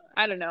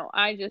I don't know,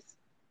 I just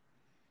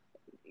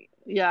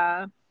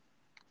I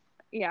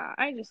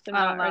just am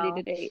not ready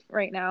to date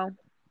right now.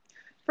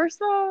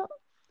 First of all,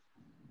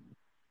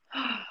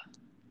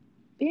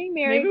 being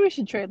married. Maybe we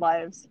should trade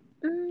lives.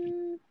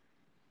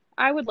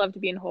 I would love to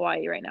be in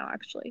Hawaii right now,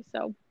 actually.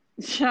 So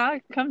yeah,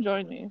 come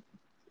join me.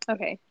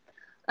 Okay.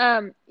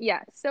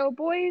 Yeah. So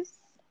boys,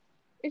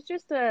 it's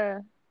just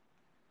a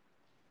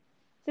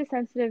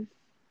sensitive,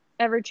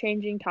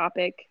 ever-changing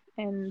topic,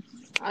 and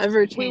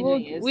we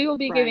will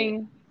be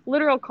giving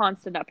literal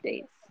constant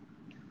updates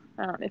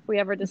if we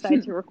ever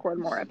decide to record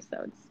more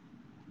episodes.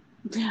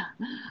 Yeah,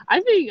 I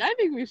think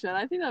we should.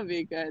 I think that'd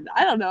be good.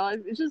 I don't know.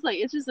 It's just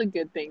a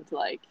good thing to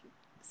like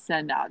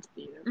send out to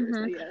the universe.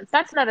 I guess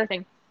that's another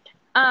thing.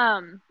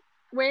 So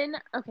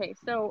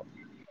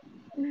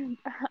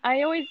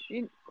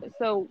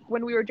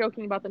when we were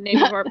joking about the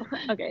name of our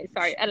okay,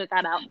 sorry, edit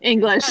that out.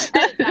 English.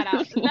 Edit that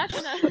out. That's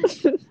another.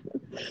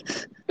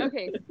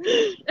 Okay.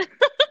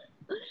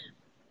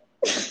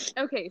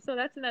 Okay, so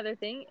that's another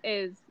thing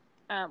is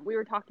we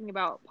were talking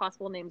about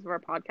possible names of our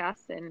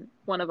podcasts, and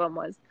one of them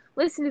was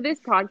listen to this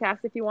podcast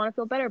if you want to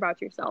feel better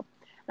about yourself.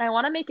 And I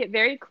want to make it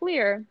very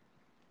clear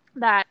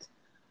that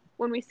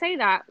when we say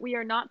that, we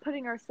are not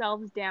putting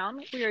ourselves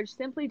down. We are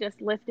simply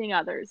just lifting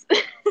others.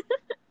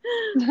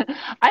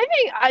 I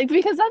think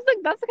because that's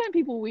the kind of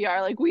people we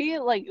are. Like we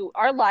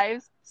our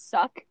lives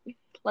suck.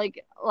 I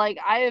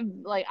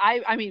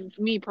mean,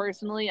 me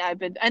personally, I've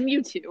been, and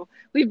you too.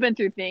 We've been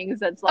through things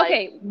that's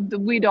like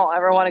we don't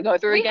ever want to go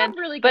through again. Have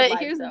really good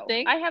lives, here's the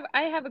thing: I have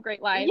a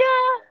great life.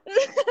 Yeah,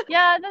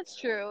 yeah, that's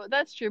true.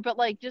 That's true. But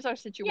like, just our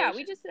situation. Yeah,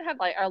 we just have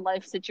like our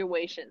life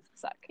situations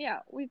suck. Yeah,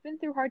 we've been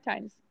through hard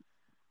times.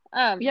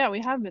 Yeah,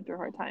 we have been through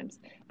hard times.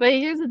 But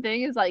here's the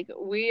thing: is like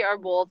we are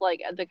both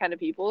like the kind of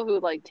people who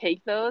like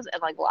take those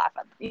and like laugh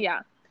at them.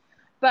 Yeah.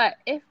 But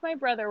if my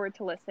brother were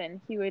to listen,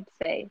 he would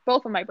say,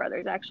 both of my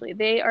brothers actually,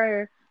 they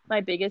are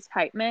my biggest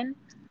hype men.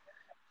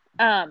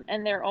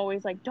 And they're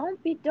always like, no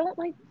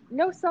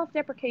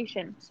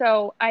self-deprecation.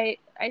 So I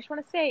just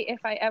want to say,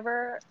 if I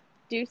ever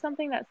do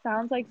something that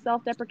sounds like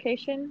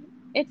self-deprecation,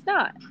 it's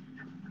not.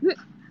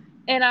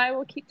 And I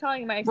will keep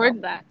telling myself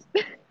that.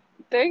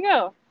 There you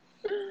go.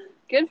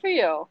 Good for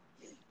you.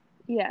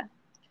 Yeah.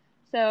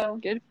 So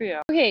good for you.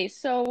 Okay,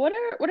 so what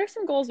are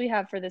some goals we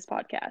have for this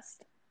podcast?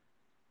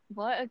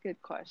 What a good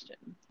question.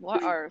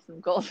 What are some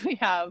goals we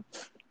have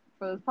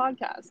for this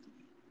podcast?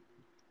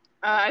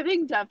 I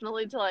think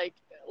definitely to like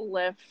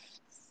lift,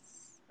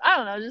 I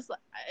don't know, just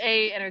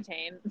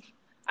entertain.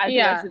 I think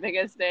that's Yeah. the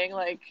biggest thing.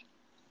 Like,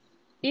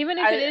 Even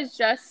if it I, is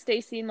just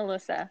Stacy and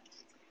Melissa,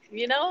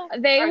 you know,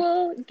 they or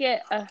will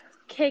get a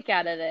kick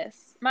out of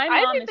this. My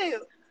I mom think is, they.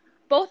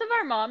 both of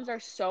our moms are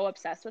so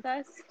obsessed with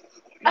us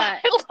I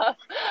that, love.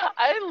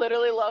 I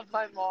literally love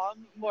my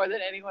mom more than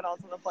anyone else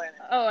on the planet.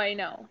 oh, I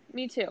know.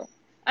 Me too.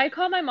 I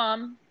call my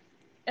mom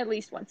at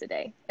least once a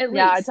day. At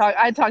Yeah, least.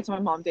 I talk to my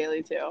mom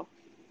daily too.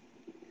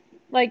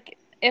 Like,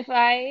 if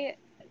I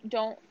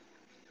don't,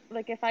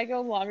 like, if I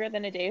go longer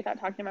than a day without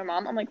talking to my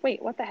mom, I'm like,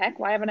 wait, what the heck?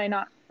 Why have I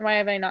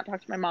not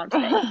talked to my mom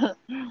today?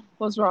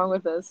 What's wrong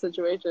with this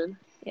situation?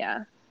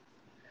 Yeah.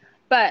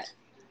 But,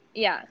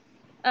 yeah.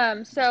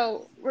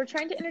 So we're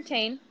trying to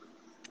entertain.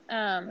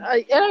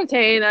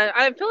 Entertain.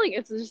 I feel like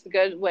it's just a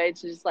good way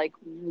to just like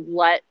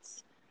let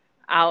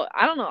out.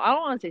 I don't know. I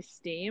don't want to say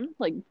steam,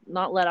 like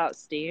not let out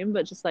steam,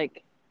 but just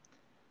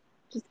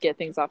get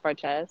things off our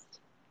chest.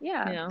 You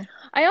Yeah. know,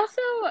 I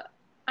also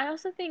I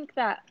also think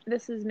that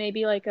this is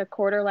maybe like a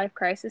quarter life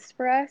crisis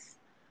for us.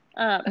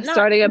 Not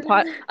starting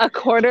a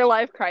quarter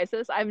life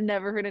crisis. I've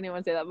never heard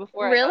anyone say that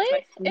before, and really.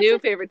 that's my It's new a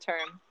favorite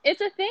term. it's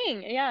a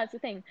thing. Yeah, it's a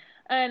thing.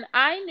 And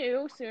I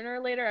knew sooner or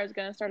later I was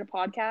going to start a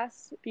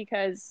podcast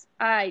because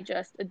I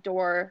just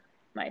adore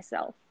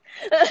myself.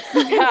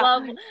 Yeah,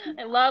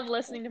 I love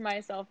listening to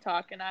myself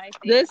talk, and I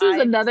think this is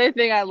another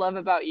thing I love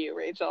about you,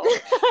 Rachel.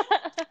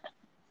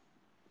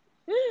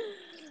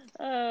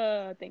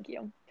 Thank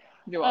you.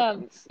 You're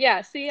welcome.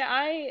 Yeah, see,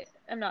 I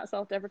am not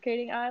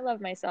self-deprecating. I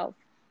love myself.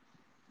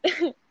 Do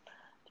you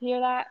hear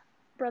that,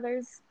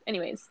 brothers?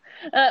 Anyways,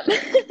 um,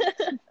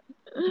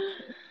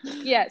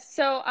 yeah.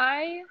 So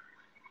I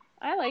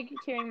like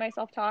hearing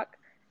myself talk,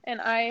 and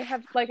I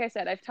have, like I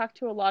said, I've talked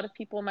to a lot of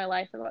people in my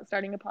life about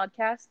starting a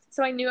podcast.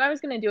 So I knew I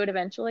was going to do it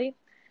eventually,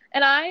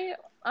 and I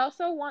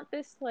also want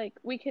this like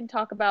we can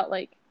talk about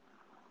like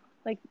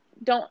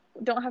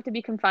don't have to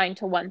be confined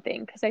to one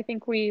thing because I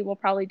think we will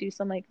probably do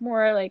some like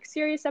more like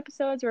serious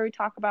episodes where we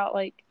talk about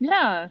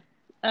Yeah,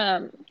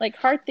 like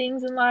hard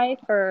things in life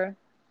for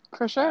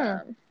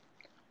sure. um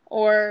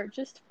or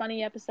just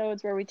funny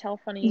episodes where we tell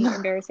funny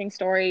embarrassing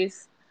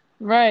stories.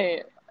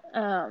 Right.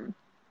 um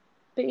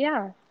but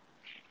yeah,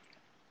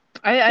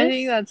 I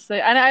think this that's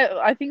and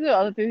I think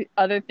the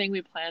other thing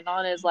we planned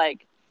on is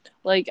like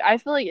I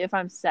feel like if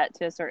I'm set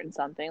to a certain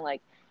something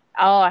like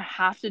oh I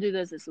have to do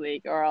this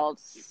week or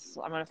else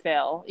I'm gonna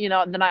fail, you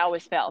know, then I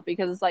always fail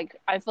because it's like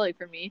I feel like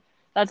for me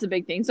that's a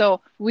big thing.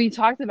 So we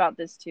talked about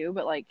this too,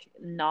 but like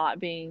not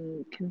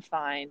being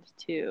confined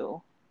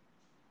to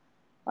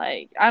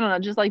like I don't know,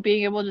 just like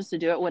being able just to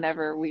do it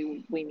whenever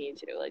we need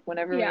to, like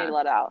whenever we need to yeah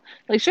let out.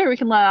 Like sure, we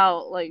can let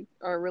out like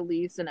or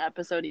release an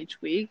episode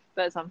each week,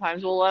 but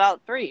sometimes we'll let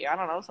out three. I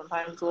don't know.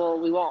 Sometimes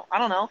we won't. I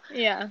don't know.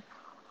 yeah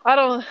I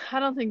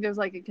don't think there's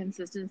like a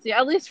consistency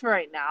at least for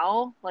right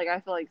now. Like I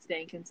feel like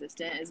staying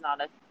consistent is not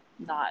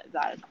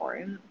that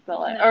important, but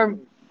like no or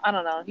I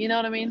don't know. You know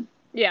what I mean?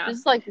 yeah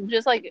Just like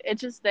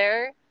it's just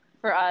there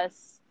for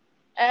us.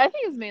 I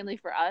think it's mainly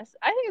for us.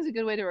 I think it's a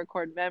good way to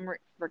record memories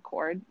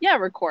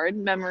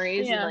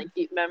and yeah like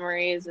keep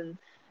memories, and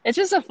it's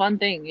just a fun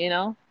thing, you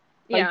know.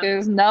 Like yeah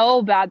there's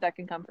no bad that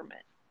can come from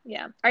it.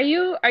 yeah are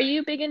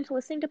you big into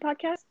listening to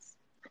podcasts?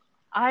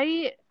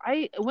 I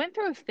went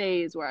through a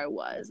phase where I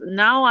was.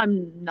 Now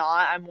I'm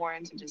not. I'm more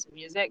into just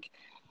music,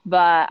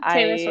 but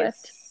Taylor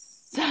Swift.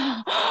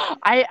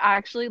 I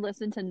actually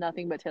listened to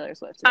nothing but Taylor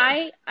Swift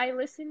today. I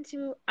listen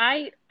to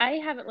I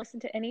haven't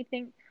listened to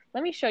anything.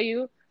 Let me show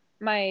you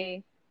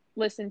my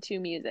listen to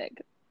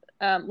music.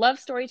 Love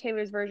Story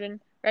Taylor's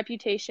version,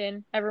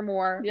 Reputation,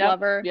 Evermore, Yep,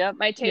 Lover, yep,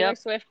 my Taylor yep.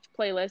 Swift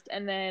playlist,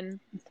 and then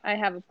I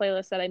have a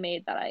playlist that I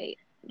made that I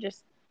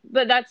just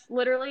but that's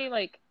literally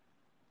like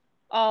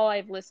all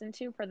I've listened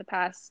to for the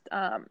past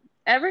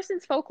ever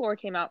since Folklore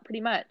came out,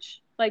 pretty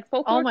much. Like Oh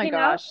Folklore my came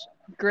out gosh,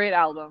 great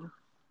album.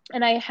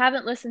 and I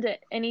haven't listened to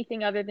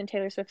anything other than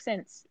Taylor Swift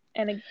since.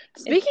 And it's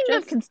Speaking of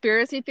just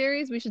conspiracy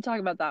theories, we should talk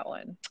about that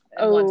one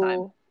at one time.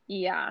 oh,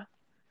 yeah.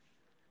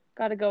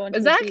 Got to go Is into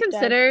a that deep dive.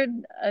 considered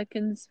a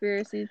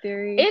conspiracy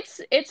theory?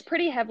 It's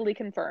pretty heavily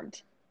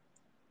confirmed.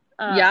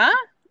 Yeah? Um,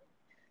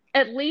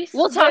 at least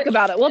We'll talk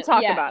about it. We'll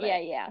talk yeah, about yeah,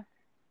 it. yeah.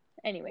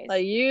 Anyways.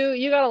 Like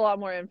you got a lot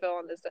more info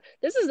on this stuff.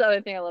 This is the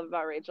other thing I love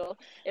about Rachel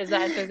is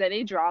that if there's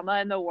any drama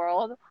in the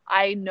world,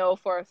 I know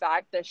for a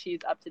fact that she's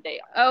up to date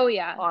Oh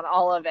yeah. on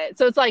all of it.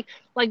 So it's like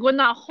when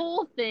that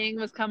whole thing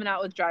was coming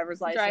out with driver's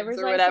license Driver's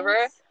or whatever,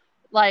 license?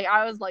 like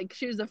I was like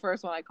she was the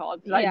first one I called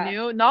because I Yeah.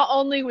 knew not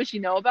only would she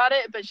know about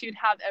it, but she'd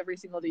have every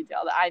single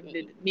detail that I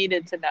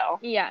needed to know.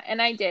 Yeah,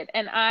 and I did.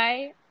 And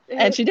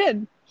And she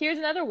did. here's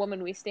another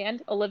woman we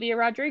stand, Olivia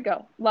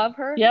Rodrigo. Love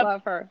her, Yep.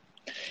 love her.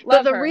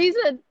 But Love her.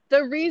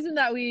 the reason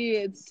that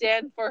we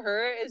stand for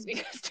her is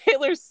because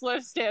Taylor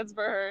Swift stands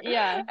for her.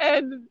 Yeah.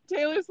 And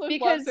Taylor Swift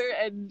Because loves her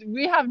and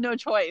we have no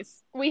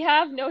choice. we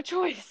have no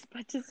choice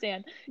but to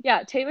stand.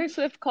 Yeah, Taylor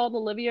Swift called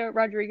Olivia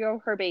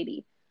Rodrigo her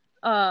baby.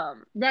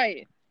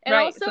 Right. And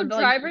Right. also So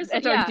like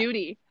it's our yeah,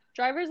 duty.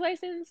 Driver's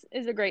License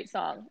is a great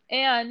song.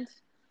 And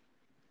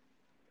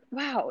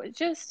wow, it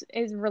just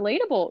is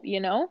relatable, you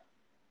know?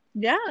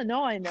 Yeah,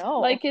 no, I know.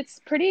 Like it's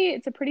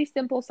a pretty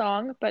simple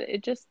song, but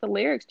it just the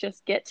lyrics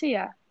just get to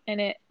you,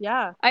 and it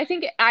Yeah, I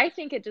think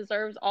it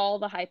deserves all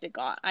the hype it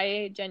got.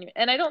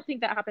 And I don't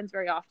think that happens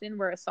very often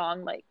where a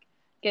song like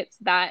gets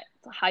that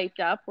hyped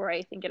up where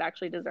I think it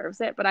actually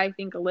deserves it, but I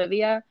think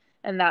Olivia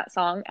and that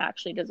song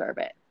actually deserve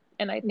it.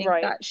 And I think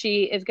right, that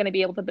she is going to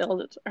be able to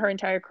build her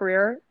entire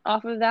career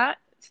off of that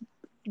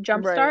right.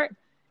 jumpstart.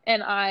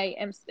 And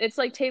it's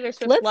like Taylor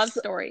Swift's love Let's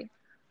story.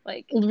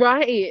 Like,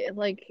 right,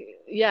 like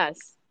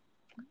yes,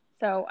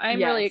 so I'm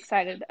really yes.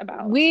 excited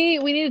about. We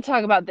need to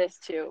talk about this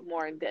too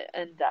more in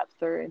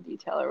depth or in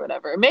detail or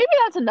whatever. Maybe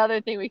that's another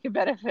thing we could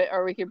benefit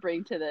or we could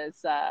bring to this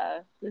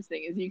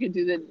thing is you could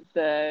do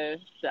the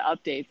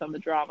updates on the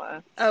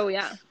drama Oh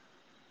yeah.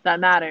 that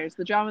matters,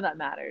 the drama that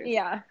matters.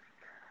 Yeah.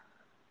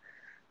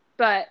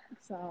 But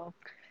So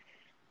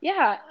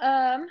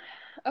yeah,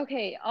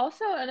 okay,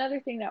 also another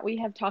thing that we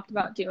have talked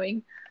about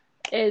doing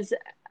is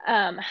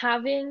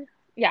having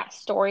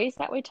stories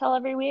that we tell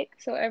every week.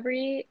 So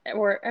every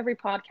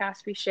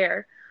podcast we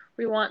share,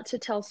 we want to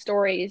tell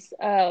stories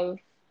of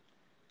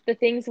the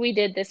things we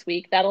did this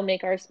week that'll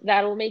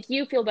make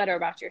you feel better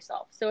about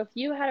yourself. So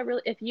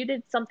if you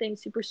did something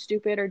super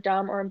stupid or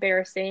dumb or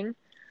embarrassing,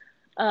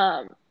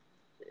 um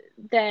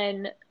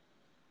then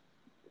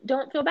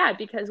don't feel bad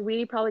because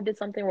we probably did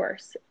something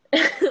worse.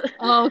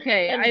 oh,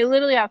 okay, And I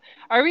literally have.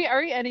 Are we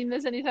ending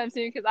this anytime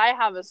soon? Because I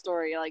have a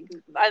story. Like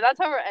that's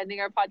how we're ending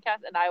our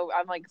podcast, and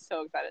I'm like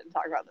so excited to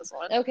talk about this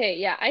one. okay,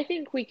 yeah, I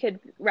think we could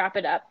wrap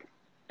it up.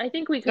 I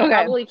think we could Okay,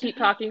 probably keep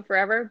talking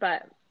forever,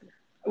 but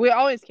we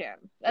always can,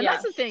 and yeah.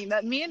 that's the thing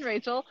that me and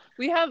Rachel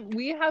we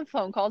have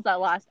phone calls that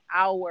last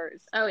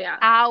hours, Oh yeah.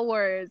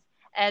 hours,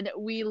 and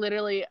we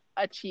literally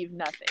achieve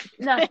nothing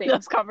in Nothing.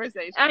 those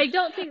conversations. I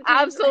don't think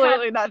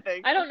Absolutely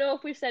nothing. I don't know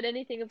if we've said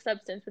anything of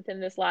substance within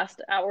this last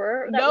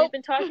hour that we've Nope.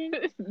 been talking,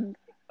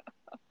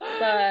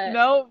 but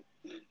Nope.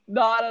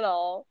 Not at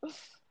all.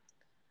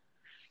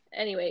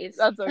 anyways.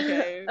 That's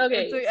okay.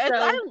 Okay, so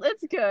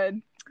It's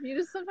good.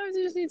 Sometimes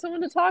you just need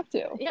someone to talk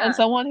to, yeah, and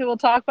someone who will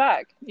talk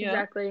back. You know.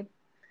 exactly.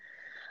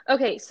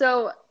 Okay,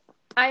 so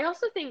I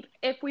also think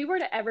if we were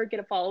to ever get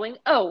a following,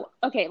 oh,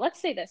 okay, let's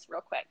say this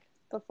real quick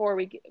before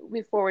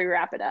we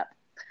wrap it up.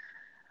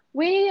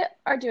 We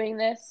are doing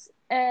this,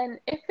 and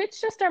if it's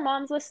just our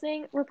moms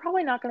listening, we're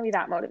probably not going to be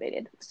that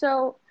motivated.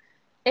 So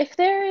if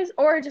there is,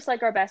 or just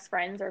like our best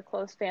friends or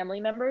close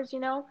family members, you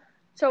know,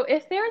 so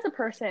if there is a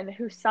person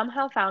who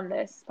somehow found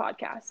this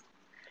podcast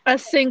A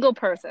single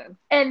person.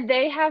 and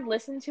they have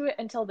listened to it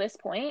until this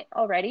point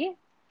already,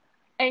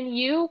 and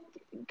you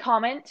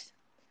comment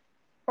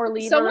or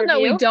leave a Someone that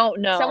we review,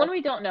 don't someone know.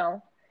 we don't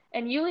know,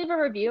 and you leave a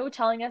review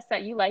telling us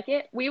that you like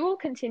it, we will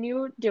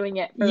continue doing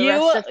it for the You,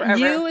 rest of forever.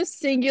 you, a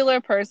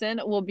singular person,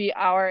 will be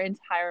our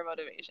entire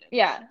motivation.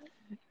 Yeah.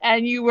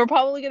 And we're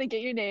probably gonna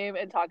get your name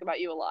and talk about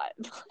you a lot.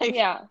 Like,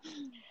 Yeah.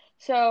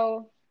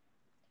 So,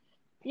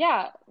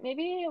 yeah,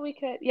 maybe we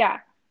could, yeah.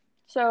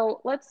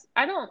 So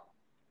I don't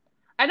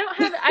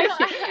have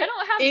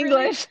really,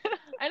 English.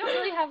 I don't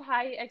really have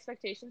high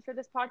expectations for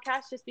this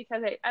podcast just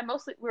because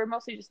we're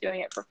mostly just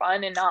doing it for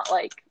fun and not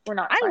like, we're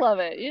not I trying. love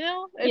it. You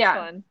know, it's Yeah.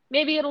 fun.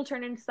 Maybe it'll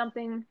turn into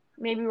something.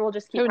 Maybe we'll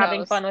just keep Who having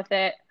knows? fun with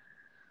it.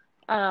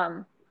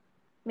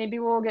 Maybe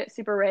we'll get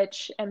super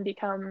rich and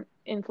become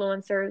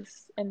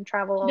influencers and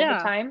travel all the Yeah,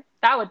 time.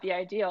 That would be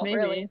ideal, maybe.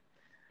 really.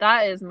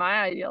 That is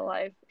my ideal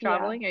life. Yeah.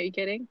 Traveling? Are you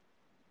kidding?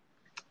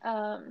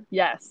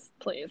 Yes.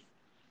 Please.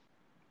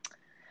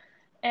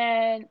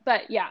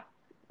 But yeah,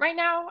 right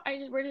now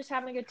we're just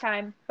having a good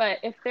time. But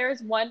if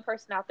there's one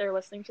person out there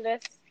listening to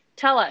this,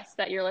 tell us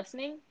that you're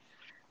listening,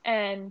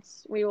 and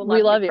we will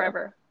love you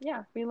forever.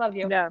 Yeah, we love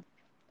you. Yeah.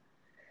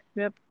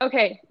 Yep.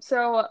 Okay,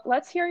 so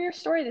let's hear your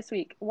story this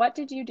week. What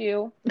did you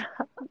do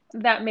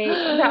that made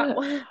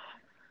that?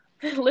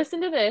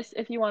 Listen to this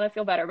if you want to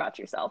feel better about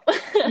yourself.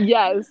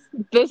 Yes,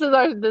 this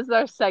is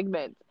our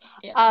segment.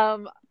 Yeah.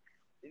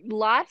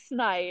 Last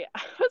night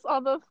I was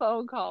on the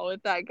phone call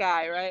with that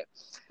guy, right?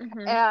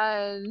 Mm-hmm.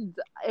 And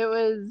it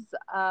was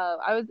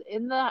I was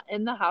in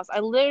the house. I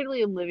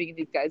literally am living in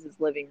these guys'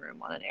 living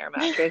room on an air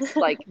mattress.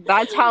 Like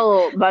that's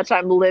how much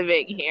I'm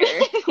living here.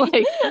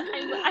 Like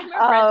I'm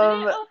a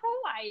resident of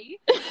Hawaii.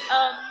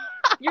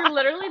 You're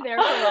literally there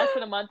for less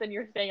than a month and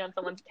you're staying on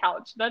someone's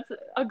couch. That's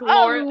a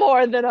glory.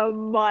 more than a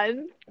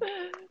month.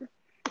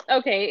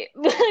 Okay.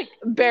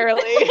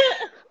 Barely.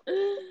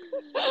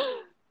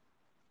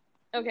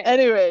 Okay.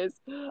 Anyways,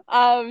 so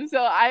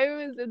I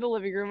was in the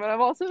living room, and I'm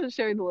also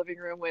sharing the living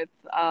room with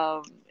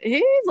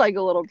he's like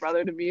a little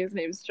brother to me. His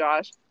name's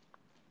Josh.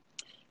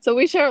 So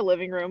we share a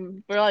living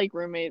room. We're like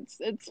roommates.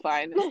 It's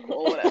fine. It's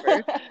cool.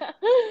 Whatever.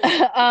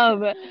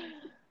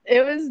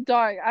 It was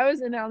dark. I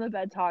was in there on the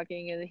bed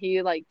talking, and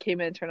he like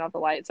came in and turned off the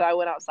light. So I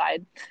went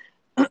outside,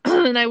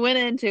 and I went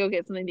in to go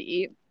get something to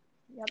eat.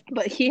 Yep.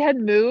 But he had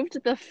moved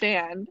the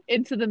fan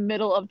into the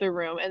middle of the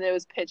room and it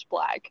was pitch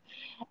black.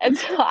 And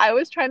so I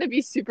was trying to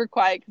be super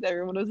quiet because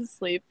everyone was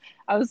asleep.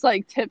 I was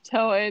like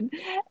tiptoeing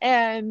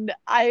and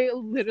I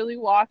literally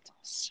walked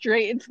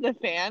straight into the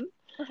fan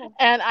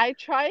and I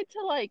tried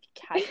to like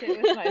catch it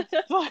with my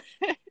foot.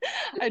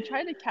 I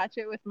tried to catch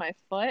it with my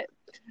foot,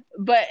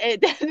 but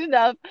it ended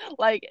up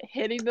like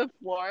hitting the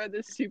floor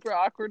this super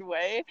awkward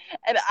way,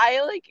 and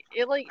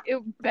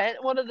it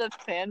bent one of the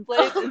fan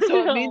blades, Oh and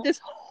so it made no. this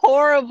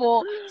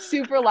horrible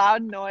super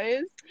loud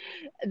noise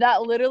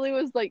that literally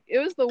was like, it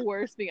was the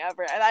worst thing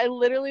ever. And I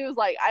literally was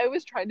like, I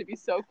was trying to be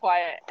so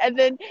quiet, and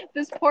then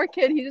this poor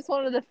kid, he just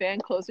wanted the fan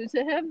closer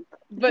to him,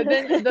 but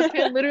then the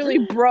fan literally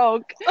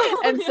broke,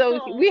 Oh and so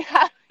no. we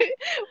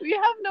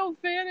have no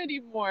fan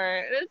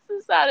anymore. It's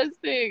the saddest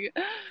thing.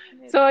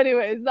 So,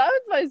 anyways, that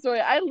was my story.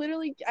 I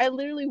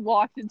literally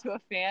walked into a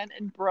fan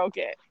and broke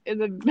it in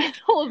the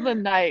middle of the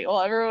night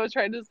while everyone was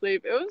trying to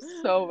sleep. It was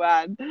so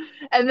bad.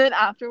 And then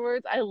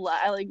afterwards, I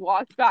like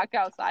walked back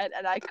outside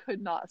and I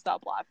could not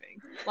stop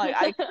laughing. Like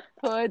I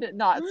could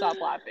not stop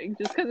laughing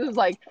just because it was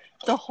like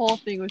the whole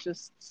thing was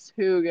just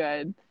too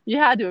good. You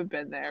had to have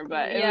been there,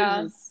 but it was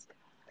Yeah. just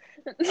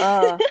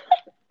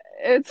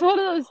it's one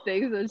of those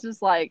things that's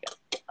just like,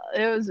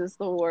 it was just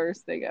the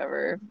worst thing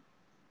ever.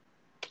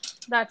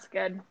 That's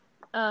good.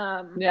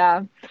 Um,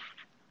 Yeah.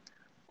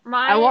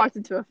 my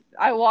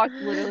I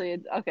walked literally,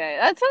 okay,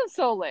 that sounds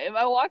so lame.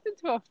 I walked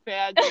into a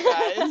fan, you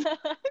guys.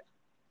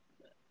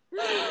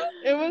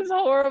 It was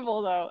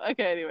horrible though.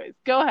 Okay, anyways,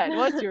 go ahead.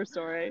 What's your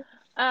story?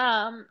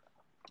 um,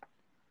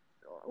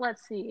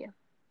 let's see.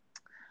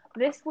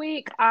 This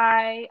week,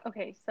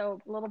 okay,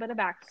 so a little bit of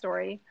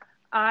backstory.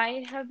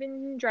 I have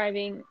been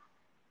driving.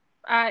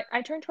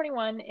 I turned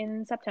 21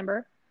 in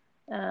September,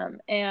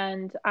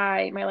 and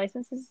my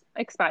license is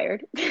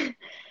expired,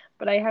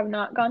 but I have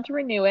not gone to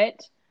renew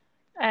it.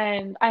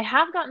 And I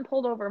have gotten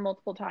pulled over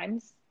multiple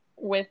times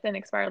with an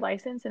expired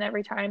license, and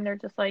every time they're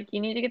just like, "You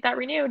need to get that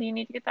renewed. You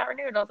need to get that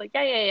renewed." I was like,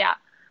 "Yeah, yeah, yeah."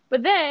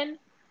 But then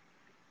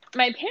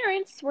my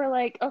parents were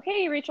like,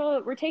 "Okay,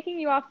 Rachel, we're taking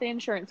you off the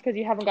insurance because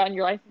you haven't gotten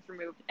your license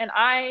removed." And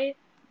I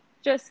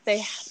just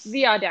say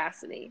the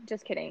audacity.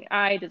 Just kidding.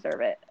 I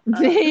deserve it.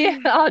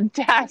 The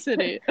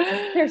audacity.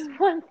 There's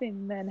one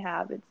thing men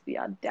have, it's the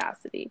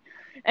audacity.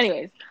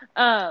 Anyways,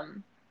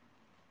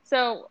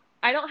 so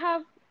I don't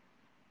have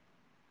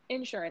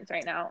insurance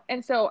right now,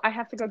 and so I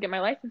have to go get my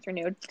license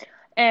renewed.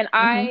 And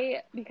Hmm.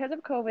 because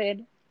of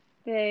COVID,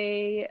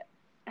 they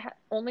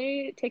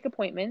only take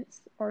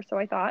appointments, or so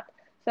I thought.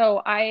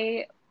 So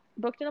I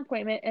booked an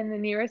appointment, and the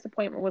nearest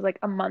appointment was like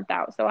a month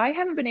out. So I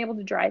haven't been able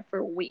to drive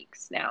for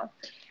weeks now,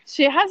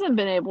 She hasn't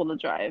been able to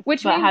drive,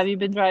 which but means have you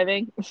been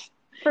driving?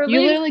 for You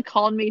legal, literally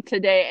called me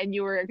today and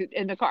you were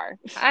in the car.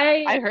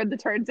 I I heard the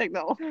turn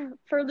signal.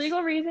 for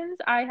legal reasons,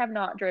 I have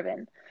not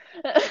driven.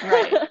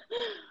 Right.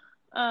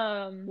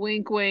 um,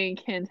 Wink, wink,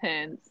 hint,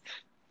 hint.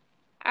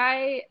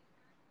 I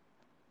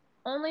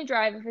only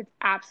drive if it's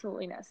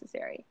absolutely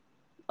necessary.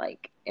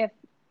 Like if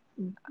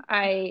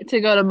I To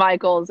go to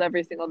Michael's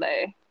every single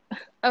day.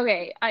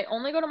 okay, I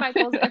only go to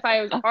Michael's if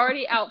I was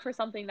already out for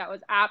something that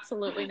was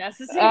absolutely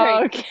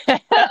necessary. Okay. Okay,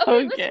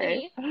 listen to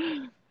Okay. me.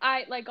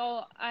 I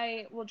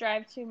will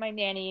drive to my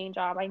nannying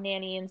job. I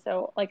nanny, and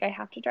so like I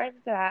have to drive to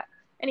that.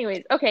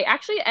 Anyways, okay,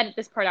 actually edit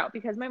this part out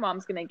because my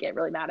mom's gonna get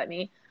really mad at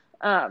me.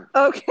 Um,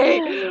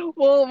 Okay.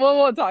 Well, we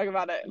won't talk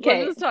about it. Let's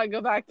okay, just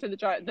go back to the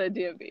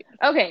DMV.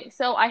 okay,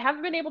 so I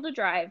haven't been able to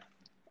drive,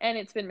 and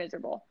it's been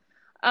miserable.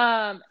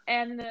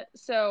 And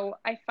so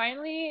I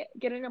finally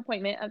get an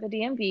appointment at the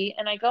DMV,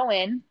 and I go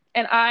in,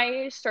 and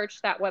I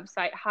searched that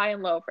website high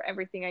and low for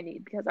everything I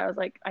need because I was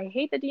like, I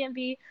hate the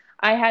DMV.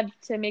 I had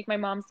to make my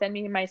mom send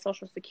me my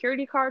social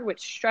security card,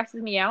 which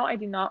stresses me out. I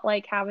do not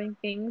like having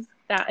things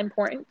that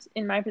important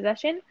in my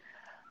possession.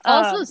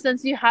 Also, Um,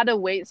 since you had to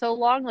wait so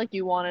long, like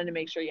you wanted to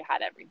make sure you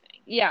had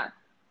everything, yeah,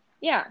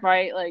 yeah,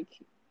 right? Like,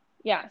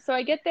 yeah. So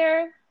I get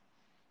there,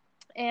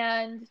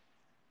 and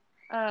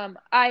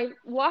I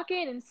walk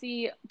in and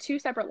see two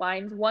separate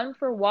lines, one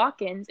for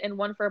walk-ins and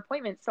one for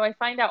appointments. So I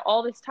find out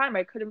all this time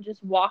I could have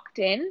just walked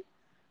in,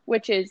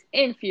 which is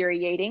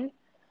infuriating,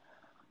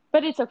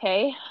 but it's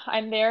okay.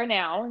 I'm there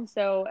now. And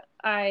so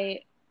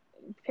I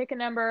pick a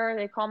number,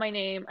 they call my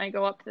name, I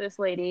go up to this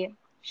lady.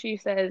 She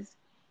says,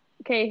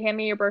 "Okay, hand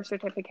me your birth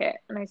certificate."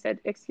 And I said,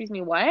 "Excuse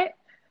me, what?"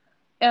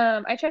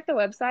 I checked the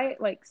website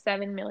like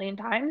 7 million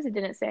times. It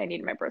didn't say I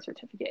needed my birth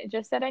certificate. It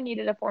just said I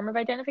needed a form of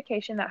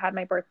identification that had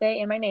my birthday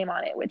and my name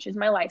on it, which is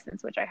my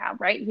license, which I have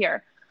right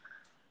here.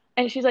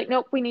 And she's like,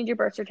 "Nope, we need your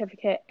birth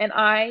certificate." And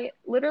I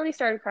literally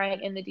started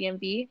crying in the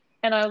DMV.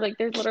 And I was like,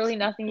 "There's literally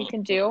nothing you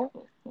can do."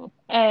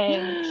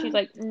 And she's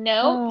like,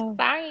 "Nope, oh,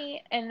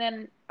 sorry." And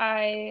then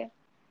I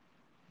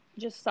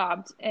just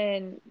sobbed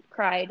and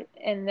cried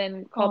and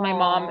then called my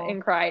mom oh,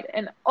 and cried.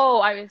 And oh,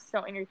 I was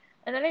so angry.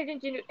 And then I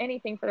didn't do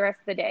anything for the rest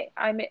of the day.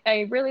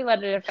 I really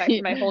let it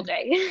affect my whole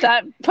day.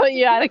 that put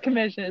you out of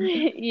commission.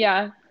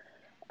 Yeah.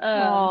 Um,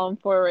 Oh,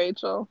 poor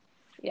Rachel.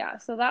 yeah,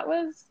 so that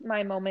was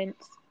my moment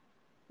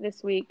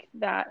this week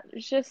that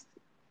is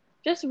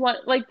just one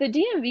like the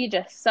DMV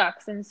just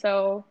sucks. And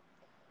so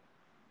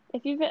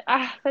if you've been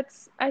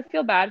that's I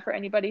feel bad for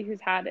anybody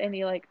who's had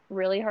any like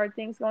really hard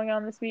things going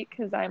on this week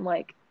because I'm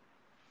like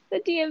the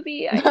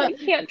DMV, I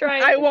can't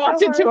drive. I It's so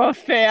walked into hard. a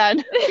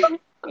fan.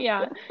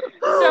 Yeah.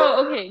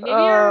 So, okay,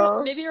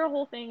 Oh. maybe your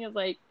whole thing is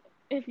like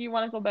if you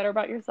want to feel better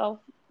about yourself,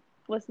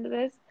 listen to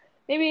this.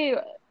 Maybe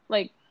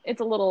like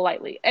it's a little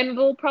lightly. And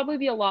there'll probably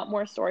be a lot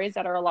more stories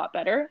that are a lot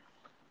better.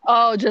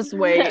 Oh, just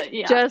wait.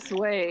 Yeah. Just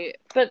wait.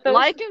 But those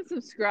Like and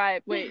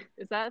subscribe. Wait,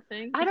 is that a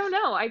thing? I don't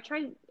know. I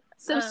tried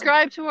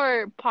Subscribe to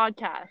our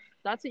podcast.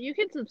 That's what you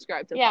can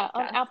subscribe to yeah,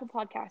 on podcasts. Apple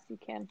Podcasts you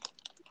can.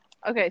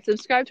 Okay,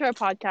 subscribe to our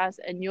podcast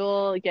and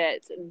you'll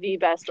get the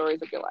best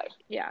stories of your life.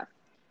 Yeah.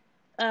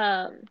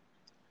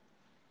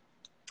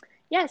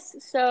 Yes,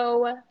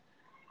 so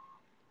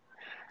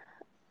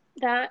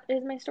that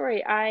is my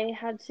story. I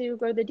had to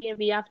go to the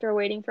DMV after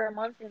waiting for a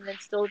month and then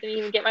still didn't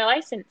even get my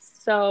license.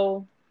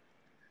 So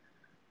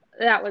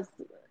that was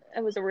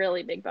it was a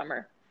really big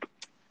bummer.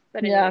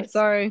 But Yeah, anyways,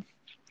 sorry.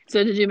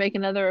 So did you make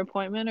another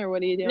appointment or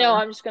what are you doing? no,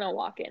 I'm just gonna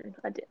walk in.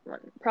 I did one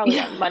probably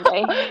on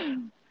Monday.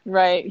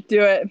 Right,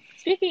 do it.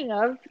 Speaking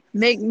of,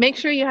 Make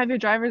sure you have your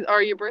driver's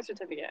or your birth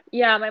certificate.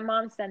 yeah, my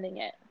mom's sending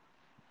it.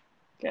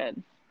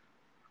 Good.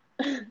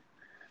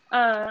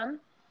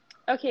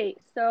 Okay,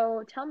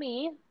 so tell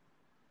me,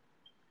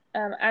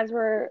 as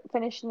we're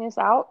finishing this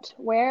out,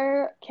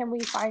 where can we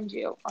find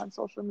you on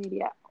social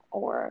media?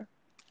 Or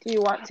do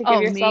you want to give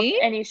Oh, yourself me?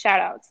 any shout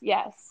outs?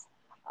 Yes.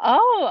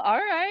 Oh, all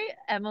right.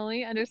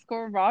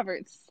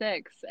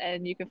 Emily_Roberts6.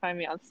 And you can find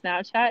me on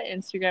Snapchat,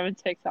 Instagram, and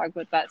TikTok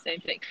with that same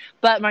thing.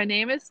 But my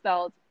name is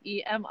spelled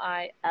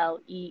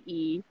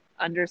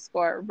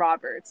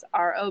EMILEE_Roberts,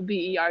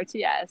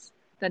 ROBERTS,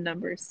 the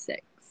number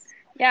 6.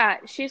 Yeah,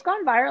 she's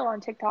gone viral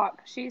on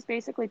TikTok. She's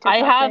basically I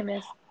TikTok have,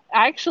 famous.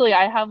 actually,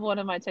 I have one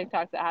of my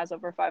TikToks that has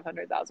over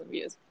 500,000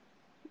 views.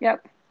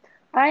 Yep.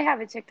 I have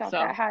a TikTok So,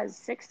 that has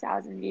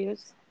 6,000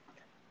 views.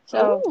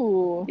 So,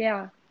 oh,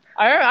 yeah.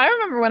 I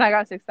remember when I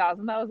got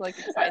 6,000. That was like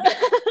exciting.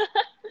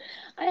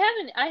 I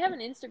have an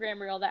Instagram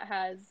reel that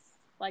has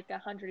like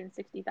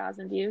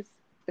 160,000 views.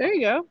 There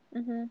you go.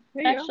 hmm There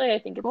you go. Actually, I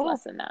think it's Cool.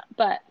 less than that,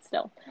 but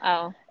still.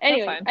 Oh, that's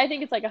Anyways, fine. I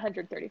think it's like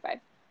 135.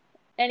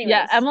 Yeah,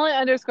 Anyways,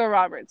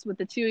 Emily_Roberts with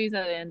the 2 E's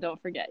at the end.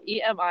 Don't forget.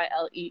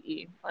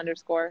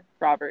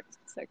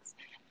 EMILEE_Roberts6.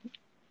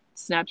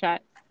 Snapchat,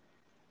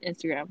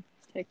 Instagram,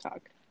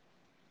 TikTok.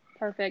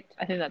 perfect.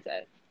 I think that's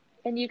it.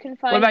 And you can What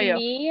find about you?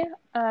 me,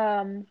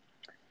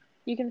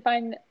 you can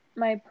find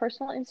my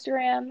personal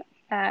Instagram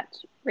at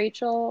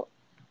Rachel_Lee99,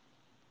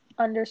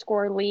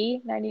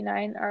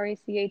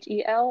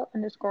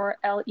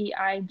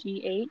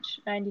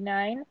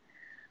 RACHEL_LEIGH99.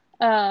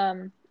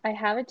 I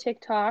have a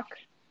TikTok.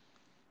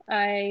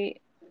 I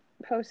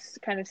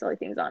post kind of silly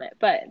things on it,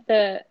 but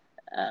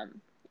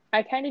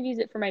I kind of use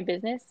it for my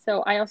business.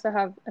 So I also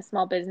have a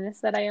small business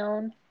that I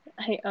own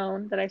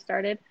that I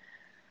started.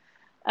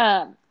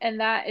 And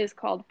that is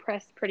called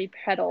Press Pretty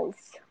Petals.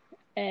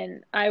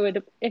 And I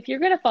would, if you're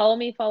gonna follow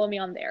me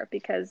on there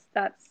because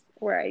that's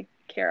where I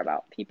care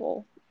about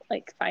people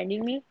like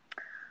finding me.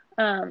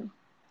 And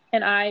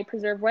I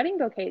preserve wedding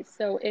bouquets.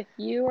 So if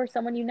you or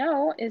someone you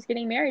know is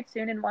getting married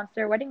soon and wants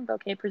their wedding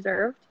bouquet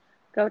preserved,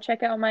 go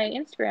check out my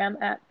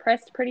Instagram at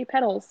Pressed Pretty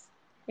Petals.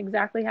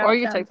 Exactly how Or it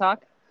your sounds.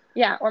 TikTok.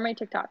 Yeah, or my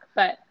TikTok.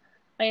 But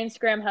my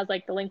Instagram has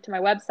like the link to my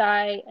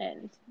website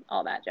and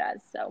all that jazz.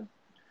 So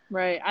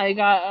Right. I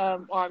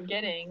got, well, I'm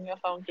getting a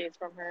phone case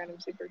from her and I'm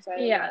super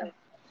excited yeah. about it.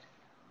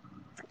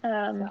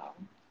 So,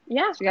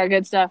 Yeah. she got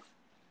good stuff.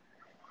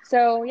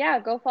 So yeah,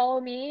 go follow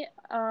me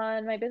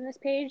on my business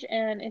page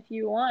and if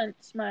you want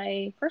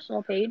my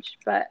personal page.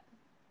 But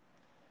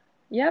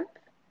yep,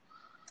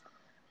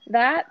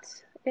 that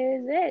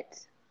is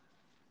it.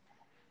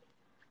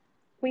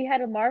 We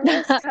had a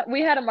marvelous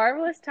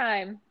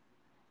time.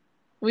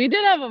 We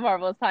did have a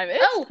marvelous time.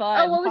 It's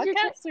fun. What was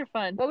Podcasts are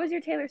fun. what was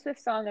your Taylor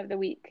Swift song of the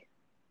week?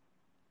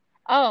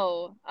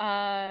 Oh,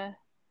 how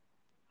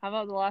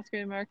about The Last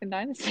Great American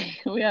Dynasty?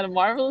 We had a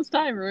marvelous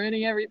time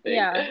ruining everything.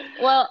 Yeah.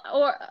 Well,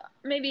 or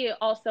maybe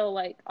also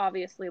like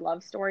obviously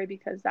Love Story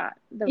because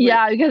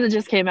Yeah, because it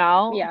just came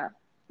out. Yeah.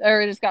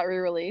 Or it just got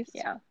re-released.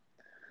 Yeah.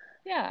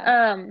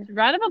 Yeah.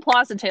 Round of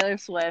applause to Taylor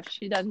Swift.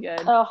 She done good.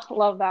 Oh,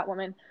 love that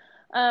woman.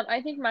 I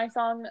think my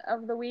song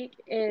of the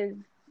week is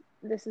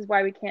This Is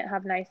Why We Can't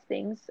Have Nice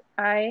Things.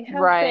 I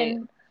have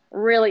been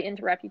really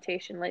into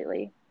Reputation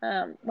lately.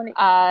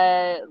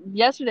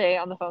 Yesterday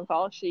on the phone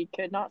call, she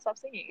could not stop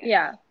singing it.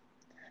 Yeah.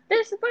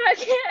 This is why I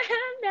can't have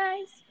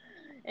nice.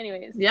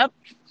 Anyways. Yep.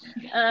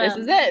 This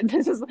is it.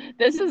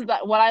 This is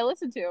what I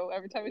listen to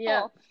every time we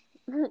call.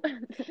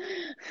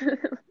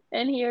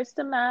 And here's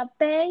to my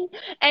baby.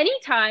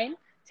 Anytime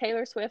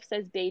Taylor Swift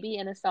says baby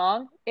in a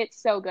song, it's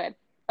so good.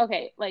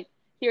 Okay, like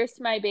here's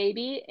to my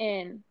baby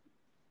and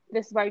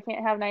This Is Why We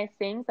Can't Have Nice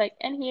Things. Like,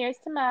 and here's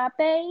to my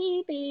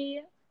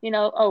baby.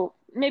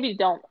 Maybe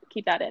don't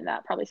keep that in.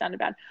 That probably sounded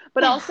bad.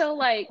 But also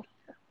like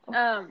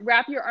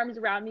Wrap Your Arms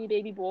Around Me,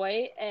 Baby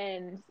Boy,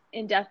 and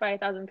in Death by a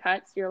Thousand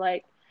Cuts, you're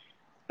like,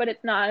 but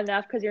it's not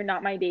enough because you're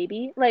not my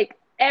baby. Like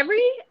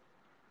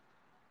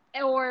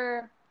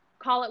or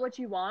Call It What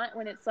You Want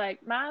when it's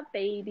like, my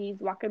baby's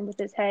walking with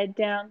his head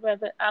down,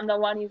 but I'm the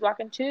one he's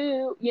walking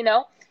to,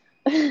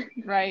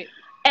 Right.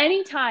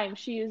 Anytime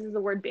she uses the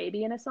word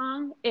baby in a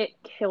song, it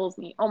kills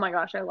me. Oh my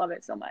gosh, I love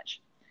it so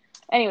much.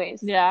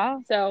 Anyways, Yeah.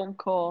 so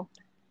Cool.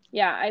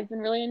 yeah, I've been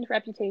really into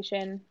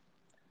Reputation,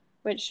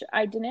 which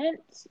I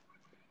didn't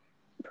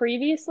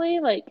previously.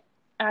 Like,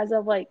 as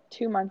of like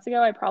 2 months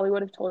ago, I probably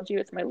would have told you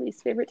it's my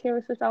least favorite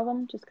Taylor Swift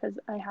album just because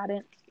I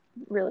hadn't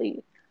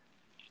really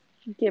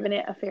given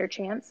it a fair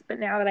chance. But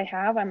now that I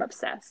have, I'm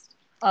obsessed.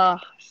 Oh,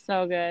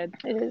 so good.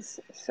 It is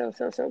so,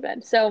 so, so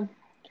good. So,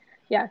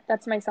 yeah,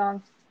 that's my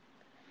song.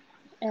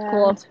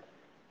 Cool. And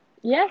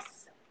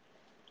yes,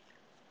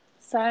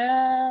 so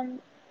again,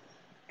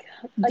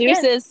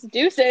 Deuces.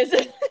 deuces.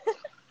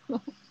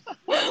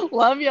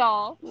 Love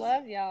y'all.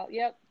 Love y'all.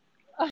 Yep.